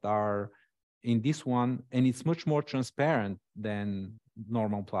that are in this one, and it's much more transparent than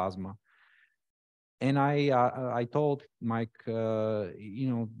normal plasma. And I told Mike,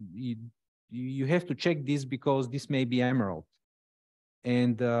 you have to check this because this may be emerald.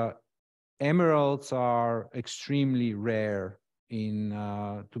 And emeralds are extremely rare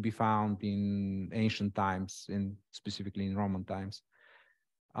to be found in ancient times, and specifically in Roman times.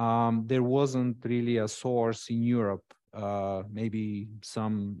 There wasn't really a source in Europe, maybe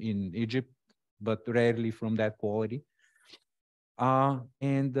some in Egypt, but rarely from that quality.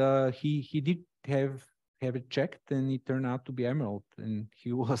 And he did have it checked, and it turned out to be emerald, and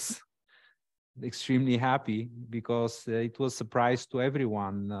he was extremely happy because it was a surprise to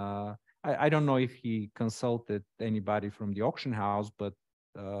everyone. I don't know if he consulted anybody from the auction house, but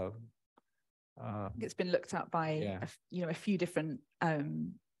it's been looked at by a few different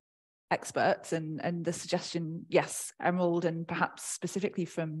experts, and the suggestion, yes, emerald, and perhaps specifically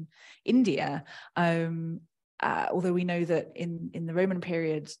from India. Although we know that in the Roman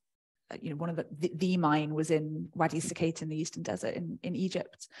period, one of the mine was in Wadi Sakate in the Eastern Desert in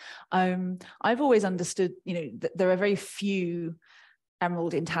Egypt. I've always understood, that there are very few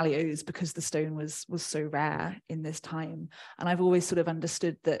emerald intaglios because the stone was so rare in this time, and I've always sort of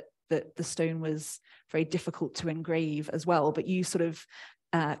understood that the stone was very difficult to engrave as well. But you sort of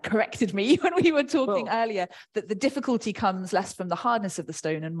corrected me when we were talking earlier that the difficulty comes less from the hardness of the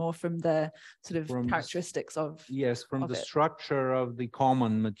stone and more from the sort of characteristics of the structure of the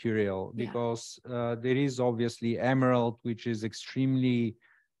common material, because there is obviously emerald, which is extremely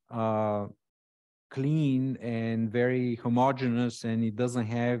clean and very homogeneous, and it doesn't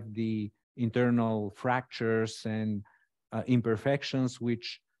have the internal fractures and imperfections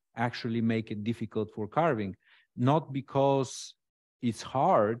which actually make it difficult for carving. Not because it's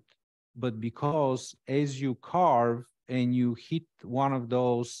hard, but because as you carve and you hit one of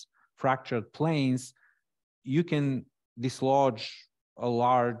those fractured planes, you can dislodge a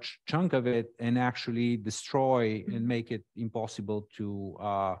large chunk of it and actually destroy and make it impossible to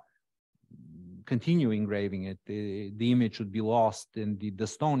continue engraving it. The image would be lost, and the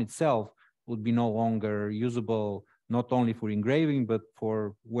stone itself would be no longer usable, not only for engraving, but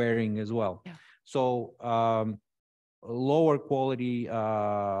for wearing as well. Yeah. So lower quality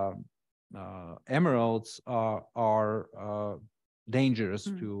emeralds are dangerous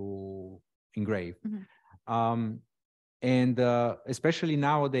to engrave. And especially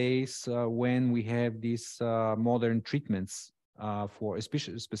nowadays, when we have these modern treatments for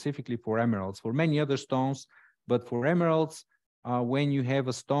specifically for emeralds, for many other stones, but for emeralds, when you have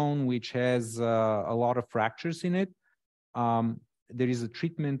a stone which has a lot of fractures in it, there is a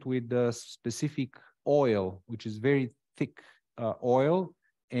treatment with a specific oil, which is very thick oil,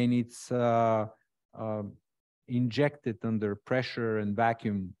 and it's injected under pressure and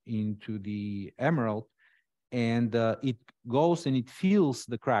vacuum into the emerald, and it goes and it fills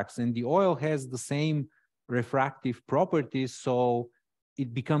the cracks, and the oil has the same refractive properties, so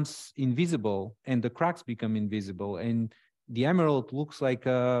it becomes invisible and the cracks become invisible, and the emerald looks like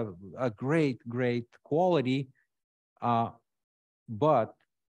a great quality, but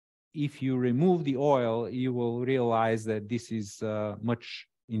if you remove the oil, you will realize that this is much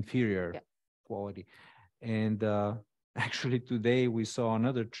inferior quality. And actually today we saw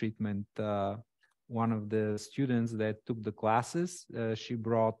another treatment. One of the students that took the classes, she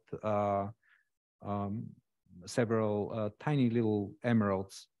brought several tiny little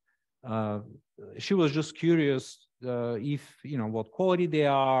emeralds. She was just curious if, what quality they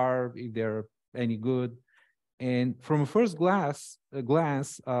are, if they're any good. And from a first glance,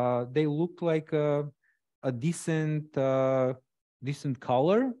 they looked like a decent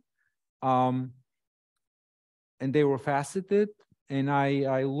color, and they were faceted. And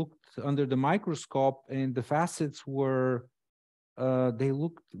I looked under the microscope, and the facets were they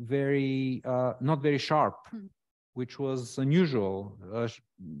looked very not very sharp, which was unusual.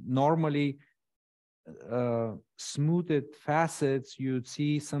 Normally, smoothed facets you'd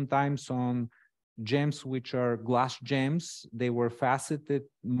see sometimes on gems which are glass gems. They were faceted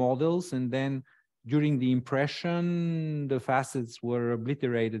models, and then during the impression, the facets were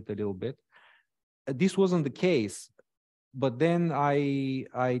obliterated a little bit. This wasn't the case, but then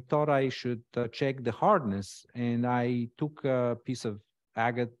I thought I should check the hardness, and I took a piece of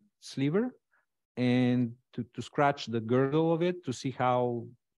agate sliver and to scratch the girdle of it to see how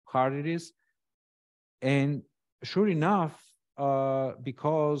hard it is. And sure enough,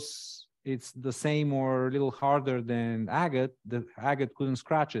 because it's the same or a little harder than agate, the agate couldn't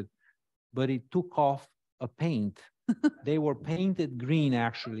scratch it, but it took off a paint. They were painted green,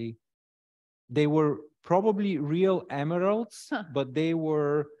 actually. They were probably real emeralds, but they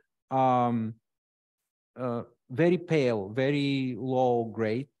were very pale, very low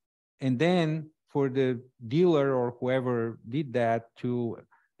grade. And then for the dealer or whoever did that to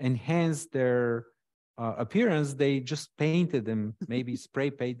enhance their appearance, they just painted them, maybe spray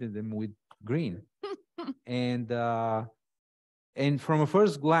painted them with green. And from a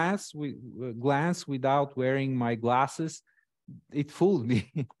first glance without wearing my glasses, it fooled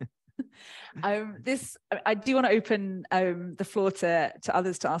me. I do want to open the floor to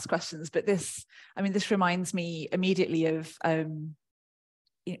others to ask questions, but this reminds me immediately of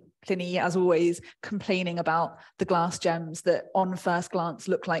Pliny, as always, complaining about the glass gems that on first glance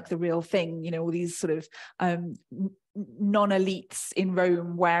look like the real thing, all these sort of non-elites in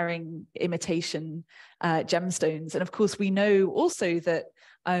Rome wearing imitation gemstones. And of course, we know also that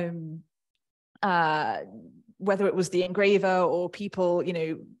whether it was the engraver or people,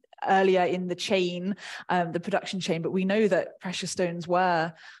 earlier in the chain, the production chain, but we know that precious stones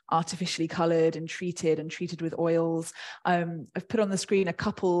were artificially colored and treated with oils. I've put on the screen a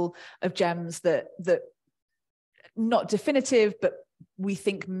couple of gems that not definitive, but we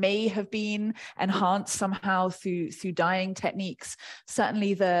think may have been enhanced somehow through dyeing techniques.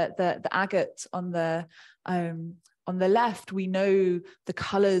 Certainly the agate on the left, we know the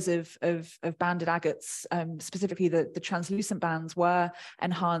colors of banded agates, specifically the translucent bands, were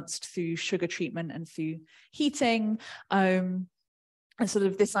enhanced through sugar treatment and through heating. And sort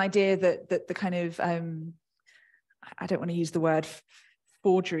of this idea that the kind of, I don't want to use the word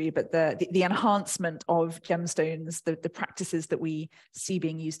forgery, but the enhancement of gemstones, the practices that we see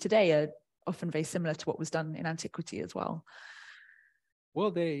being used today are often very similar to what was done in antiquity as well. Well,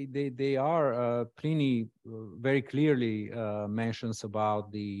 they are. Pliny very clearly mentions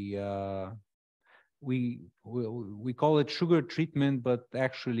about the we call it sugar treatment, but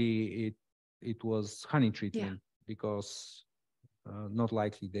actually it was honey treatment, because not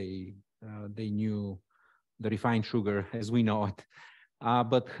likely they knew the refined sugar as we know it.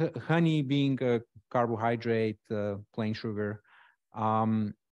 But honey, being a carbohydrate, plain sugar,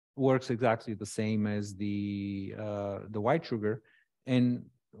 works exactly the same as the white sugar. And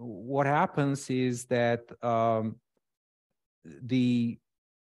what happens is that the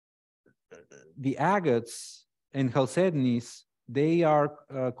agates and chalcedonies, they are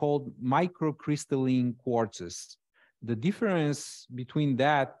called microcrystalline quartzes. The difference between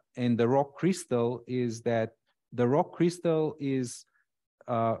that and the rock crystal is that the rock crystal is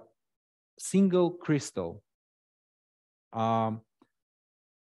a single crystal.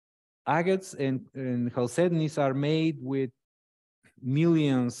 Agates and chalcedonies are made with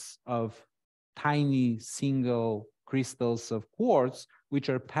millions of tiny single crystals of quartz, which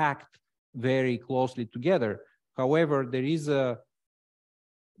are packed very closely together. However, there is a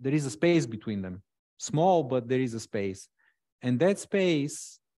space between them, small, but there is a space. And that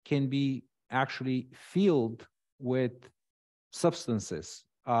space can be actually filled with substances.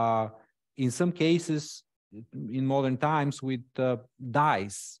 In some cases, in modern times, with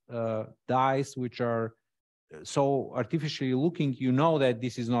dyes which are so artificially looking, you know that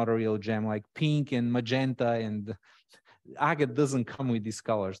this is not a real gem, like pink and magenta, and agate doesn't come with these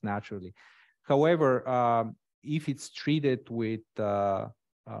colors naturally. However, if it's treated with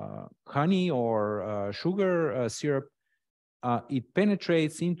honey or sugar syrup, it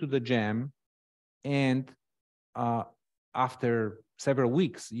penetrates into the gem, and after several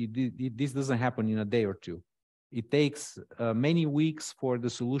weeks, this doesn't happen in a day or two. It takes many weeks for the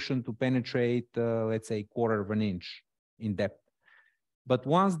solution to penetrate, let's say, 1/4 of an inch in depth. But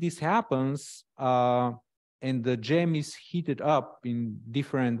once this happens, and the gem is heated up in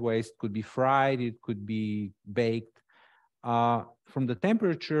different ways, it could be fried, it could be baked. From the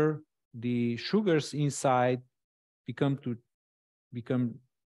temperature, the sugars inside become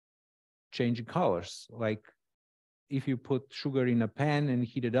changing colors. Like if you put sugar in a pan and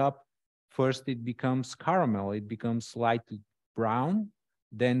heat it up, first it becomes caramel, it becomes slightly brown,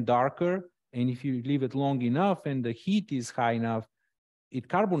 then darker. And if you leave it long enough and the heat is high enough, it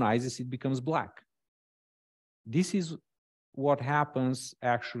carbonizes, it becomes black. This is what happens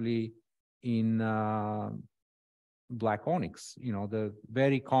actually in black onyx, the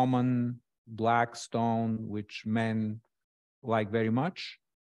very common black stone which men like very much.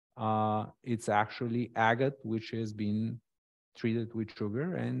 It's actually agate which has been treated with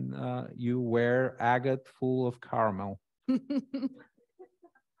sugar, and you wear agate full of caramel.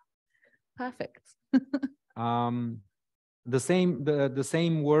 Perfect. The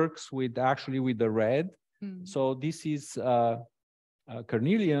same works with the red. So this is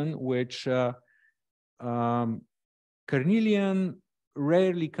carnelian, which carnelian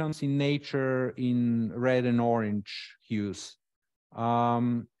rarely comes in nature in red and orange hues.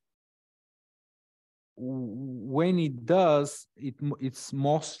 When it does, it's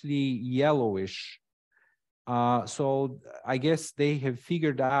mostly yellowish. So I guess they have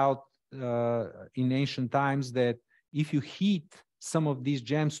figured out in ancient times that if you heat some of these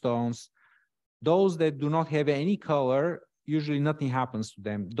gemstones, those that do not have any color, usually nothing happens to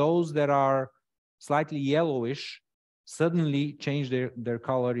them. Those that are slightly yellowish suddenly change their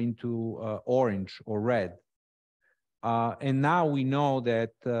color into orange or red. And now we know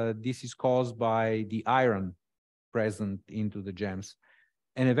that this is caused by the iron present into the gems.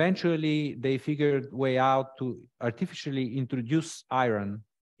 And eventually they figured a way out to artificially introduce iron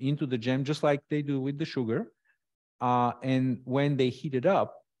into the gem, just like they do with the sugar. And when they heat it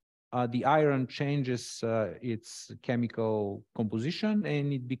up, the iron changes its chemical composition,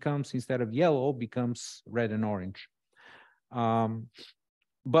 and it becomes, instead of yellow, becomes red and orange.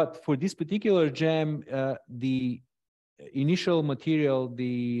 But for this particular gem, the initial material,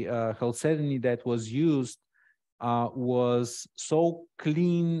 the chalcedony that was used, was so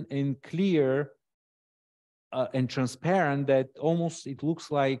clean and clear and transparent that almost it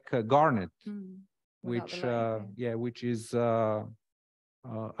looks like garnet, which is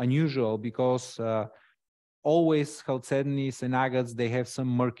unusual, because always chalcedonies and agates, they have some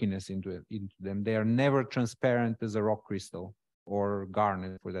murkiness into them. They are never transparent as a rock crystal or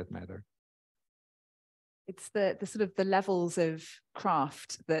garnet, for that matter. It's the sort of the levels of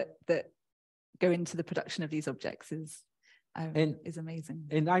craft that go into the production of these objects is amazing.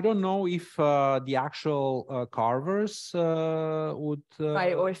 And I don't know if the actual carvers would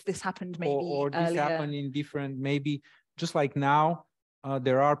right, or if this happened maybe or this earlier. happened in different, maybe just like now,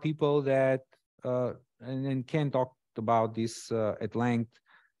 there are people that and Ken talked about this at length.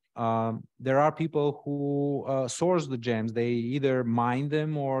 There are people who source the gems. They either mine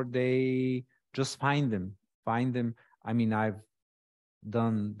them or they just find them. I mean, I've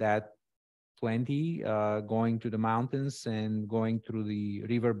done that plenty, going to the mountains and going through the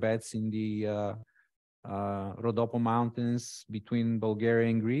riverbeds in the Rhodope Mountains between Bulgaria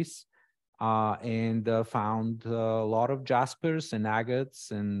and Greece, and found a lot of jaspers and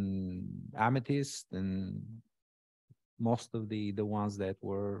agates and amethyst and most of the ones that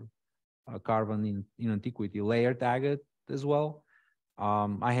were carved in antiquity, layered agate as well.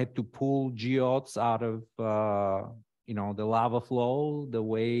 I had to pull geodes out of the lava flow, the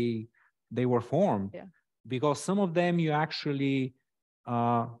way they were formed, because some of them you actually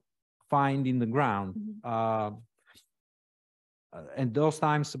find in the ground. And those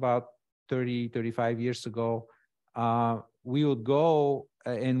times, about 35 years ago, we would go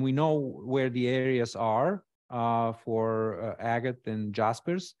and we know where the areas are for agate and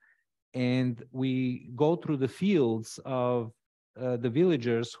jaspers, and we go through the fields of the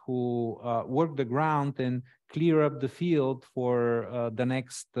villagers who work the ground and clear up the field for the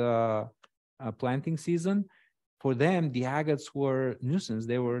next planting season. For them, the agates were nuisance.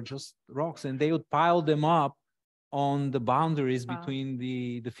 They were just rocks, and they would pile them up on the boundaries between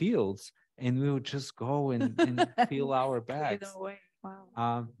the fields, and we would just go and fill our bags.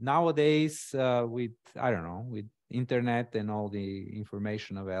 Wow. Nowadays, with with internet and all the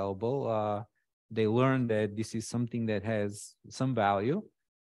information available, they learn that this is something that has some value,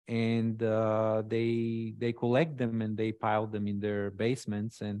 and they collect them and they pile them in their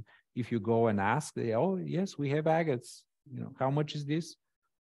basements. And if you go and ask, they, oh yes, we have agates. How much is this?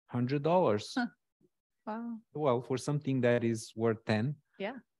 $100. Wow. Well, for something that is worth 10.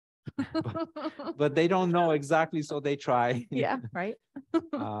 Yeah. but they don't know exactly, so they try. Yeah, right.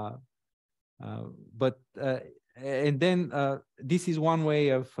 And then this is one way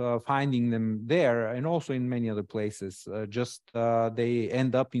of finding them there, and also in many other places. They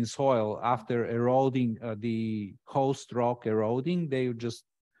end up in soil after eroding, the host rock eroding. They would just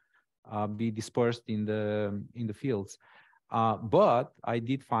be dispersed in the fields. But I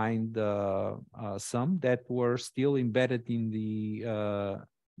did find some that were still embedded in the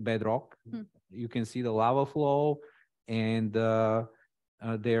bedrock. You can see the lava flow, and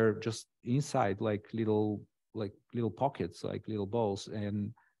they're just inside, like little pockets, like little balls.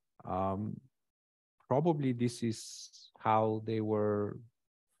 And probably this is how they were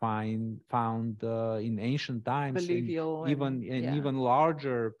found in ancient times. Alluvial, even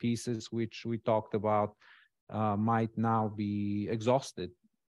larger pieces, which we talked about, might now be exhausted,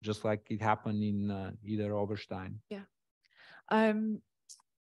 just like it happened in either Oberstein. Yeah.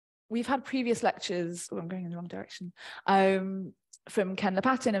 We've had previous lectures, I'm going in the wrong direction, from Ken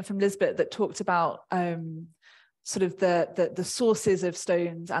Lepatin and from Lisbeth, that talked about sort of the sources of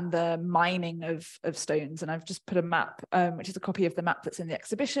stones and the mining of stones. And I've just put a map, which is a copy of the map that's in the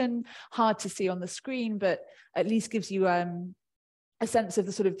exhibition, hard to see on the screen, but at least gives you a sense of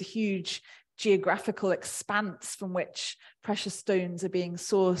the huge geographical expanse from which precious stones are being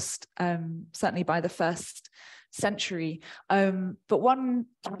sourced, certainly by the 1st century. But one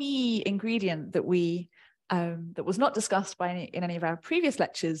key ingredient that that was not discussed in any of our previous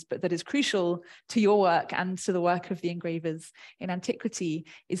lectures, but that is crucial to your work and to the work of the engravers in antiquity,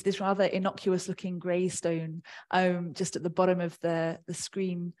 is this rather innocuous looking grey stone, just at the bottom of the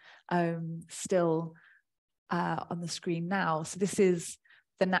screen, still on the screen now. So this is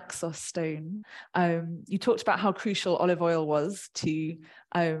the Naxos stone. You talked about how crucial olive oil was to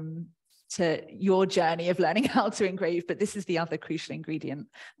your journey of learning how to engrave, but this is the other crucial ingredient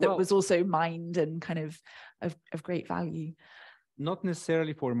that was also mined and kind of great value. Not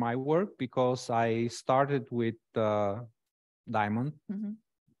necessarily for my work, because I started with diamond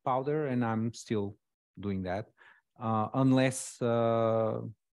powder, and I'm still doing that, unless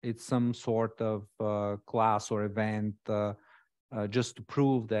it's some sort of class or event, just to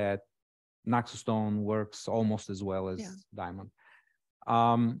prove that Naxos stone works almost as well as diamond.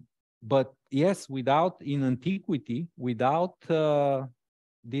 But yes, in antiquity, without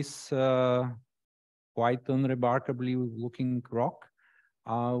this quite unremarkably looking rock,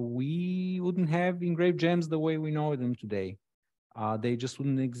 we wouldn't have engraved gems the way we know them today. They just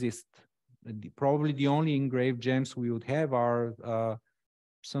wouldn't exist. Probably the only engraved gems we would have are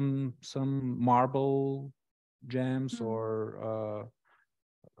some marble gems or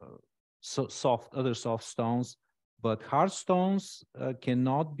other soft stones. But hard stones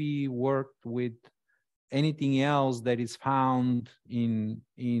cannot be worked with anything else that is found in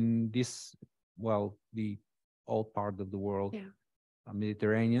this, the old part of the world,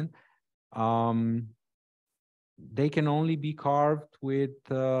 Mediterranean. They can only be carved with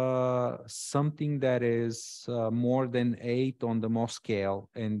something that is more than 8 on the Mohs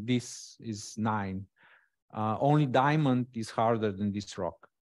scale, and this is 9. Only diamond is harder than this rock.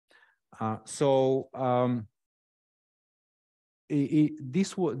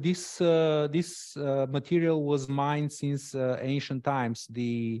 This material was mined since ancient times.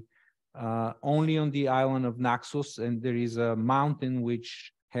 Only on the island of Naxos, and there is a mountain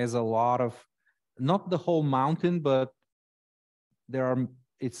which has a lot of, not the whole mountain, but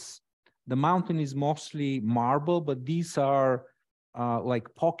the mountain is mostly marble, but these are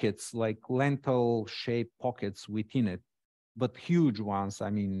like pockets, like lentil-shaped pockets within it, but huge ones. I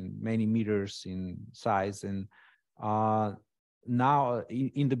mean, many meters in size. And now,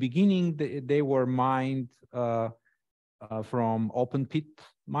 in the beginning, they were mined from open pit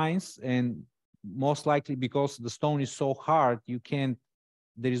mines, and most likely because the stone is so hard,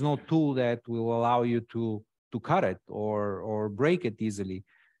 there is no tool that will allow you to cut it or break it easily.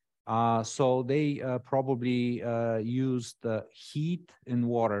 So they probably used heat and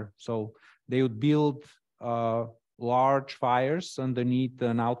water. So they would build large fires underneath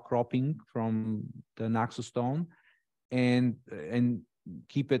an outcropping from the Naxos stone, and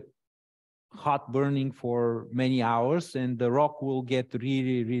keep it hot burning for many hours, and the rock will get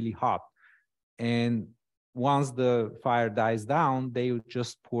really, really hot. And once the fire dies down, they would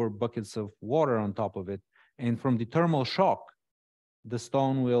just pour buckets of water on top of it. And from the thermal shock, the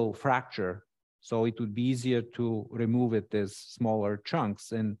stone will fracture. So it would be easier to remove it as smaller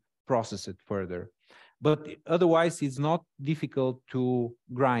chunks and process it further. But otherwise, it's not difficult to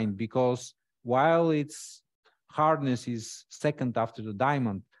grind, because while its hardness is second after the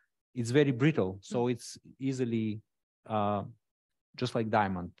diamond, it's very brittle. So it's easily, just like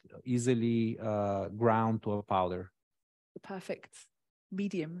diamond, easily ground to a powder. The perfect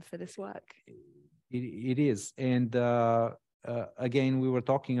medium for this work. It is. And again, we were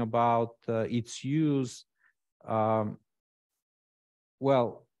talking about its use. Well,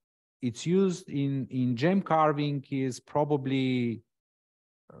 its use in gem carving is probably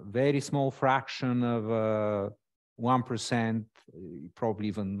a very small fraction of 1%, probably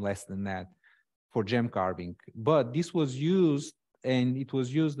even less than that, for gem carving. But this was used, and it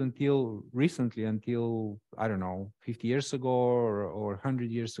was used until recently, until, I don't know, 50 years ago or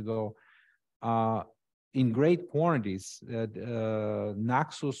 100 years ago, in great quantities.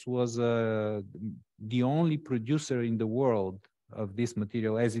 Naxos was the only producer in the world of this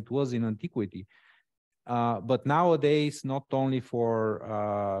material, as it was in antiquity. But nowadays, not only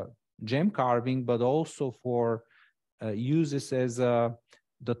for gem carving, but also for uses as the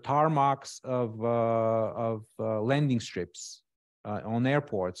tarmacs of landing strips on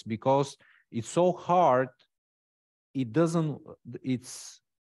airports, because it's so hard, its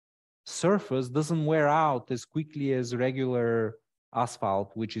surface doesn't wear out as quickly as regular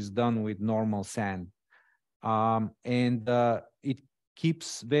asphalt, which is done with normal sand. And it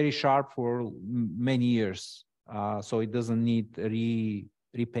keeps very sharp for many years, so it doesn't need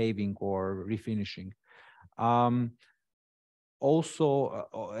repaving or refinishing.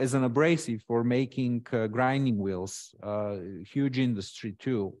 Also, as an abrasive for making grinding wheels, huge industry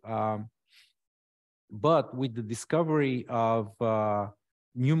too. But with the discovery of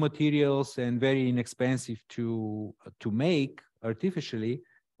new materials and very inexpensive to make artificially,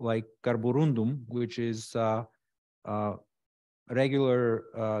 like carborundum, which is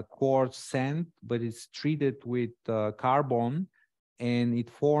regular quartz sand, but it's treated with carbon, and it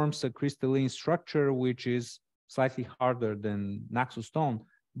forms a crystalline structure which is slightly harder than Naxos stone,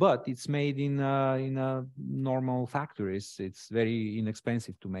 but it's made in normal factories. It's very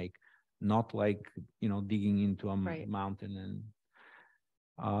inexpensive to make, not like, you know, digging into a mountain.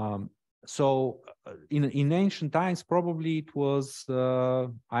 And so in ancient times, probably it was,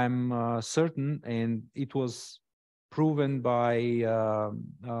 I'm certain, and it was proven by a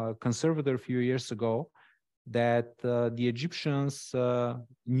conservator a few years ago, that the Egyptians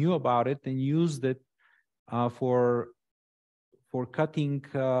knew about it and used it for cutting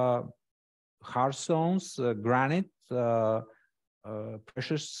hard stones, granite,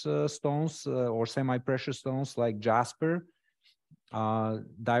 precious stones, or semi-precious stones like jasper,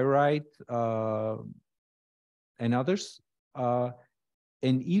 diorite, and others,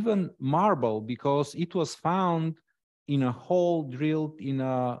 and even marble, because it was found in a hole drilled in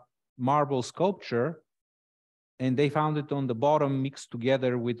a marble sculpture, and they found it on the bottom mixed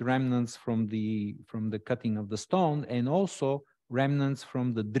together with remnants from the cutting of the stone, and also remnants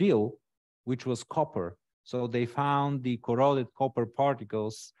from the drill, which was copper. So they found the corroded copper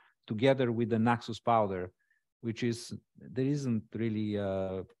particles together with the Naxos powder, which is, there isn't really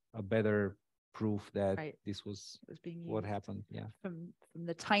a better proof that this was being what happened. Yeah, from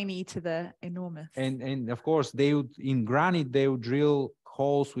the tiny to the enormous. And of course, they would, in granite, they would drill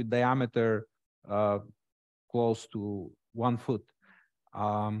holes with diameter close to 1 foot,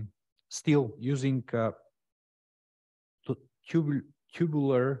 still using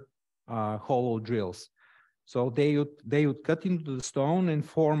tubular hollow drills. So they would cut into the stone and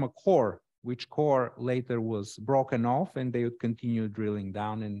form a core, which core later was broken off, and they would continue drilling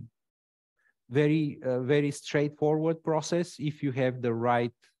down, and very straightforward process if you have the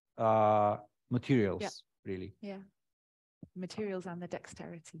right materials, really. Yeah. Materials and the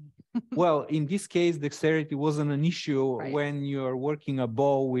dexterity. Well, in this case, dexterity wasn't an issue when you're working a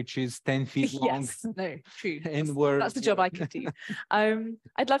bow which is 10 feet long. Yes, no, true. And that's the job I could do.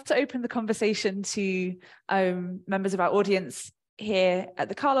 I'd love to open the conversation to members of our audience here at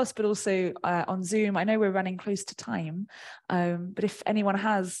the Carlos, but also on Zoom. I know we're running close to time, but if anyone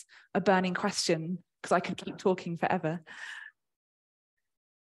has a burning question, because I could keep talking forever.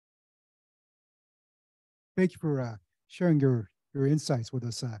 Thank you for sharing your insights with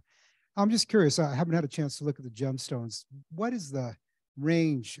us. I'm just curious, I haven't had a chance to look at the gemstones. What is the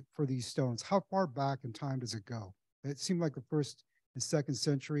range for these stones? How far back in time does it go? It seemed like the 1st and 2nd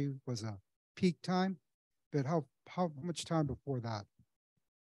century was a peak time, but how much time before that?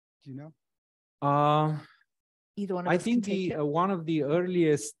 Do you know? Either one of I us think can take it. one of the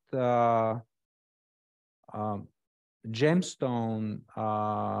earliest gemstone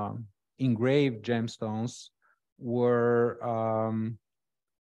engraved gemstones were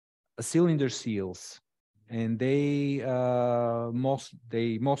cylinder seals, and they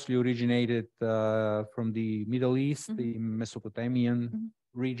mostly originated from the Middle East, the Mesopotamian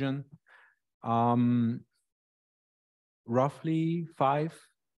region. Roughly 5.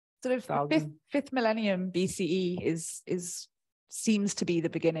 Sort of the fifth millennium BCE seems to be the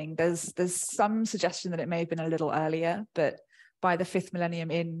beginning. There's some suggestion that it may have been a little earlier, but by the 5th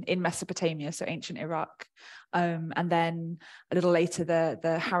millennium in Mesopotamia, so ancient Iraq, and then a little later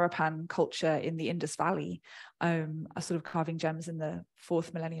the Harappan culture in the Indus Valley are sort of carving gems in the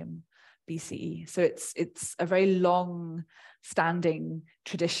 4th millennium BCE. So it's a very long standing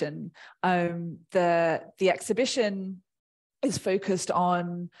tradition. The exhibition is focused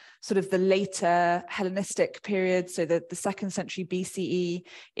on sort of the later Hellenistic period, so the 2nd century BCE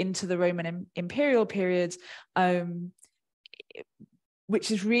into the Roman imperial period,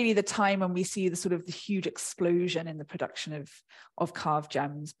 which is really the time when we see the sort of the huge explosion in the production of carved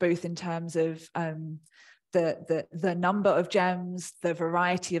gems, both in terms of the number of gems, the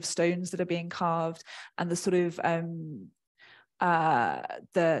variety of stones that are being carved, and the sort of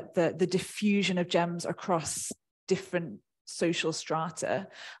the diffusion of gems across different social strata.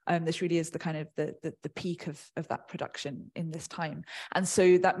 This really is the kind of the peak of that production in this time. And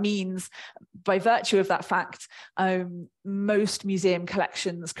so that means, by virtue of that fact, most museum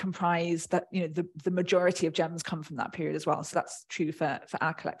collections comprise that, you know, the majority of gems come from that period as well. So that's true for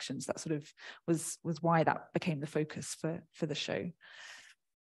our collections. That sort of was why that became the focus for the show.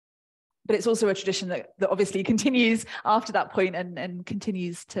 But it's also a tradition that obviously continues after that point and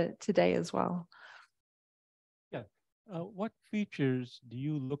continues to today as well. What features do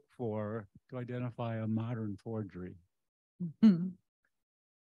you look for to identify a modern forgery?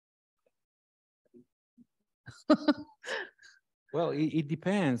 Well, it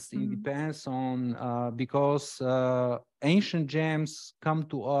depends. It depends on because ancient gems come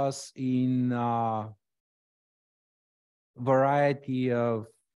to us in variety of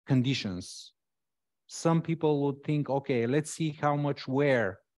conditions. Some people would think, okay, let's see how much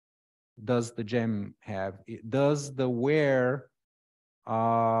wear does the gem have. Does the wear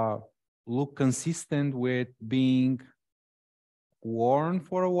look consistent with being worn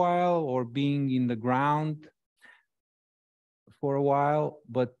for a while or being in the ground for a while?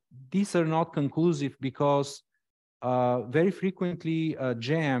 But these are not conclusive, because very frequently a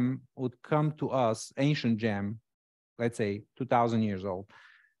gem would come to us, ancient gem, let's say 2,000 years old,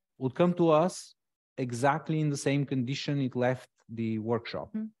 would come to us exactly in the same condition it left the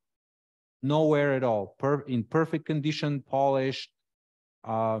workshop. Nowhere at all, in perfect condition, polished,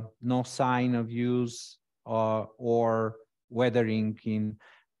 no sign of use or weathering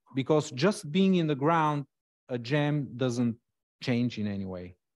because just being in the ground, a gem doesn't change in any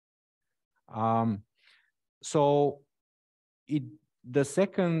way. So the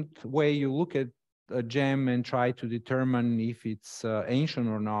second way you look at a gem and try to determine if it's ancient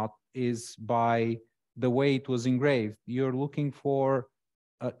or not is by the way it was engraved. You're looking for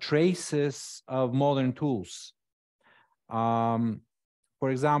traces of modern tools. For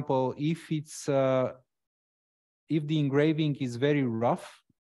example, if the engraving is very rough,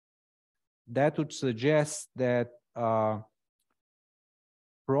 that would suggest that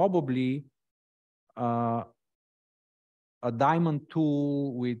probably a diamond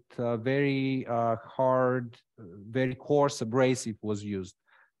tool with very hard, very coarse abrasive was used,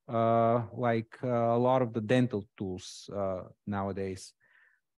 like a lot of the dental tools nowadays.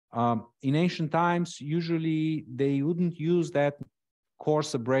 In ancient times, usually they wouldn't use that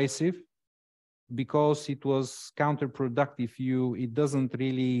coarse abrasive because it was counterproductive. It doesn't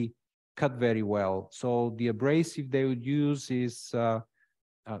really cut very well. So the abrasive they would use is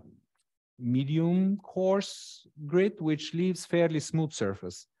medium coarse grit, which leaves fairly smooth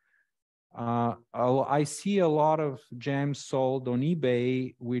surface. I see a lot of gems sold on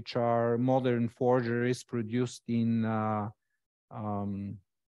eBay, which are modern forgeries produced in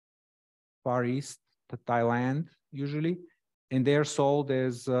Far East, Thailand, usually, and they're sold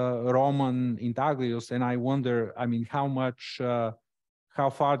as Roman intaglios. And I wonder, I mean, how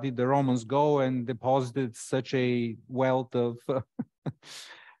far did the Romans go and deposited such a wealth of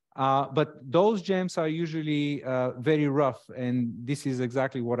but those gems are usually very rough, and this is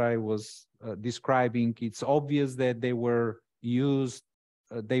exactly what I was describing. It's obvious that they were used,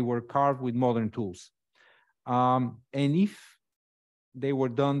 they were carved with modern tools. And if they were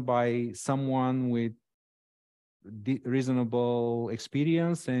done by someone with reasonable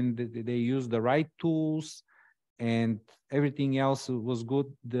experience and they used the right tools and everything else was good,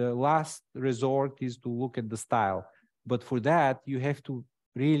 the last resort is to look at the style. But for that, you have to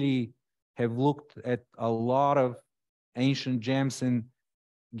really have looked at a lot of ancient gems and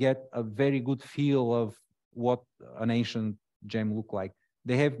get a very good feel of what an ancient gem looked like.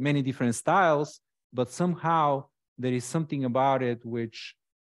 They have many different styles, but somehow there is something about it which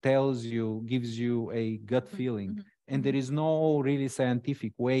tells you, gives you a gut feeling. Mm-hmm. And there is no really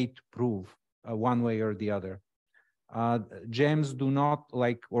scientific way to prove one way or the other. Gems do not,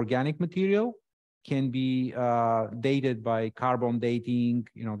 like organic material, can be dated by carbon dating.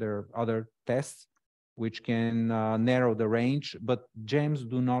 You know, there are other tests which can narrow the range, but gems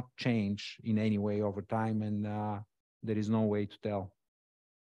do not change in any way over time, and there is no way to tell.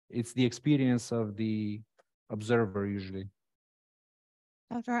 It's the experience of the observer usually.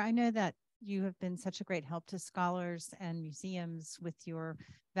 Doctor, I know that you have been such a great help to scholars and museums with your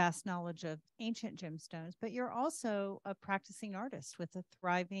vast knowledge of ancient gemstones, but you're also a practicing artist with a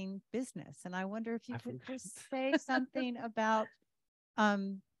thriving business. And I wonder if you could just say something about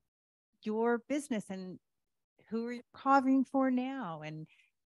your business and who are you carving for now? And,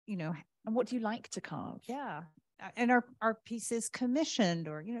 you know, and what do you like to carve? Yeah. And are pieces commissioned,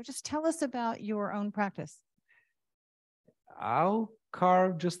 or, you know, just tell us about your own practice. I'll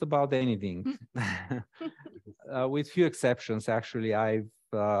carve just about anything, with few exceptions. Actually, I've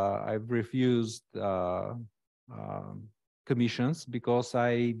refused commissions because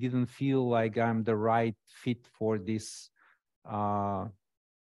I didn't feel like I'm the right fit for this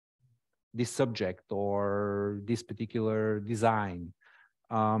this subject or this particular design.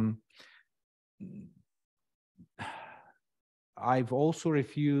 I've also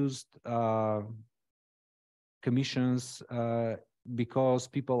refused commissions because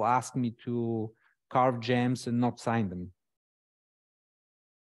people ask me to carve gems and not sign them,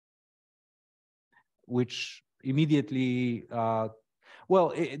 which immediately,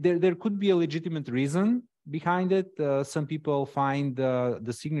 there could be a legitimate reason behind it. Some people find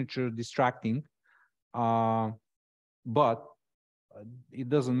the signature distracting, but it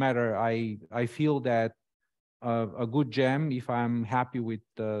doesn't matter. I feel that a good gem, if I'm happy with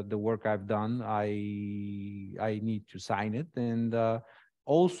the work I've done, I need to sign it. And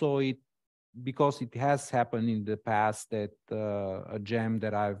also because it has happened in the past that a gem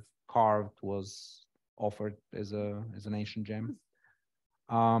that I've carved was offered as an ancient gem.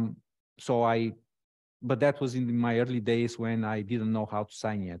 But that was in my early days when I didn't know how to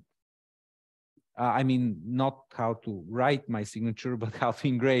sign yet. I mean, not how to write my signature, but how to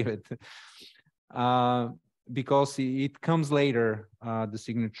engrave it. Because it comes later, the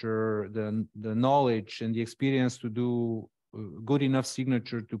signature, the knowledge and the experience to do good enough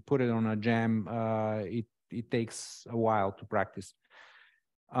signature to put it on a gem. It takes a while to practice.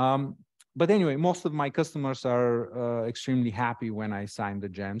 But anyway, most of my customers are extremely happy when I sign the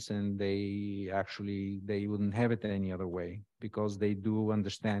gems, and they wouldn't have it any other way because they do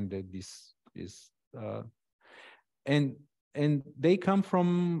understand that this is and they come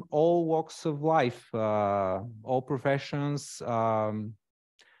from all walks of life, all professions. And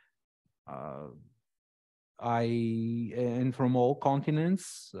from all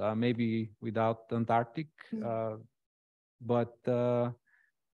continents, maybe without Antarctic, but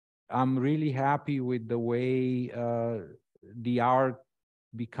I'm really happy with the way the art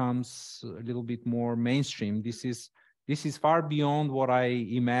becomes a little bit more mainstream. This is far beyond what I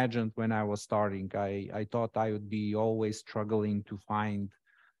imagined when I was starting. I thought I would be always struggling to find,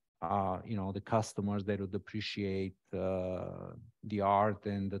 the customers that would appreciate the art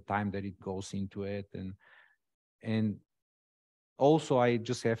and the time that it goes into it. And also, I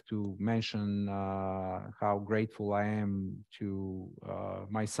just have to mention how grateful I am to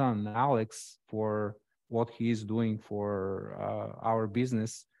my son, Alex, for what he is doing for our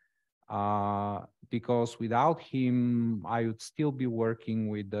business. because without him, I would still be working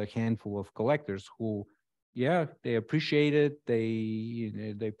with a handful of collectors who, yeah, they appreciate it.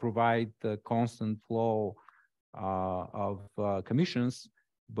 They provide the constant flow of commissions,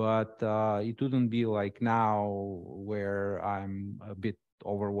 but it wouldn't be like now where I'm a bit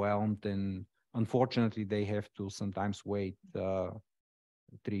overwhelmed, and unfortunately they have to sometimes wait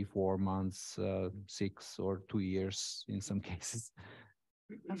 3-4 months, 6 or 2 years in some cases.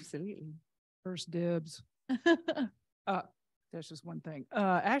 Absolutely. First dibs. That's just one thing.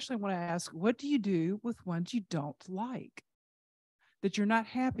 Actually, I want to ask, what do you do with ones you don't like, that you're not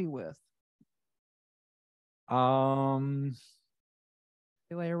happy with? They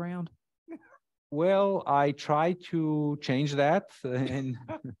lay around. Well, I try to change that and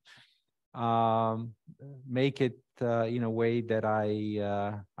make it in a way that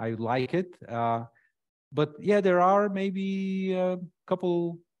I like it. But yeah, there are maybe a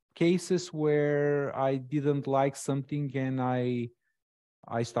couple cases where I didn't like something and I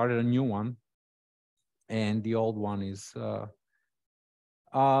started a new one, and the old one is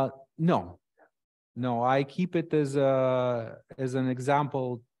no, I keep it as an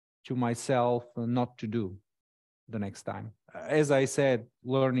example to myself not to do the next time. As I said,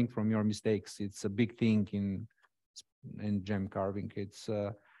 learning from your mistakes, it's a big thing in gem carving.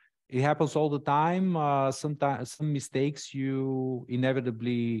 It happens all the time. Sometimes some mistakes you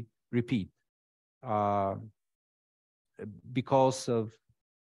inevitably repeat because of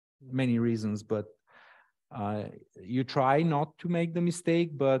many reasons, but you try not to make the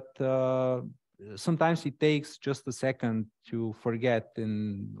mistake, but sometimes it takes just a second to forget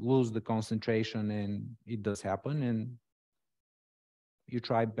and lose the concentration, and it does happen, and you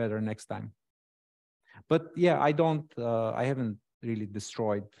try better next time. But yeah, I haven't really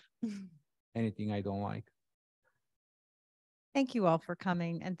destroyed anything I don't like. Thank you all for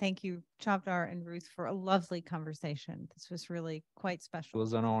coming, and thank you, Chavdar and Ruth, for a lovely conversation. This was really quite It special.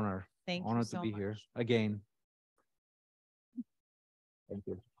 was an honor. Thank you Honor so to be much. here again. Thank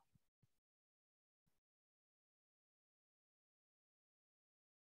you.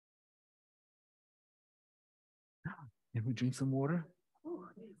 Can we drink some water? Oh,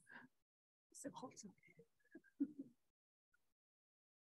 so hot.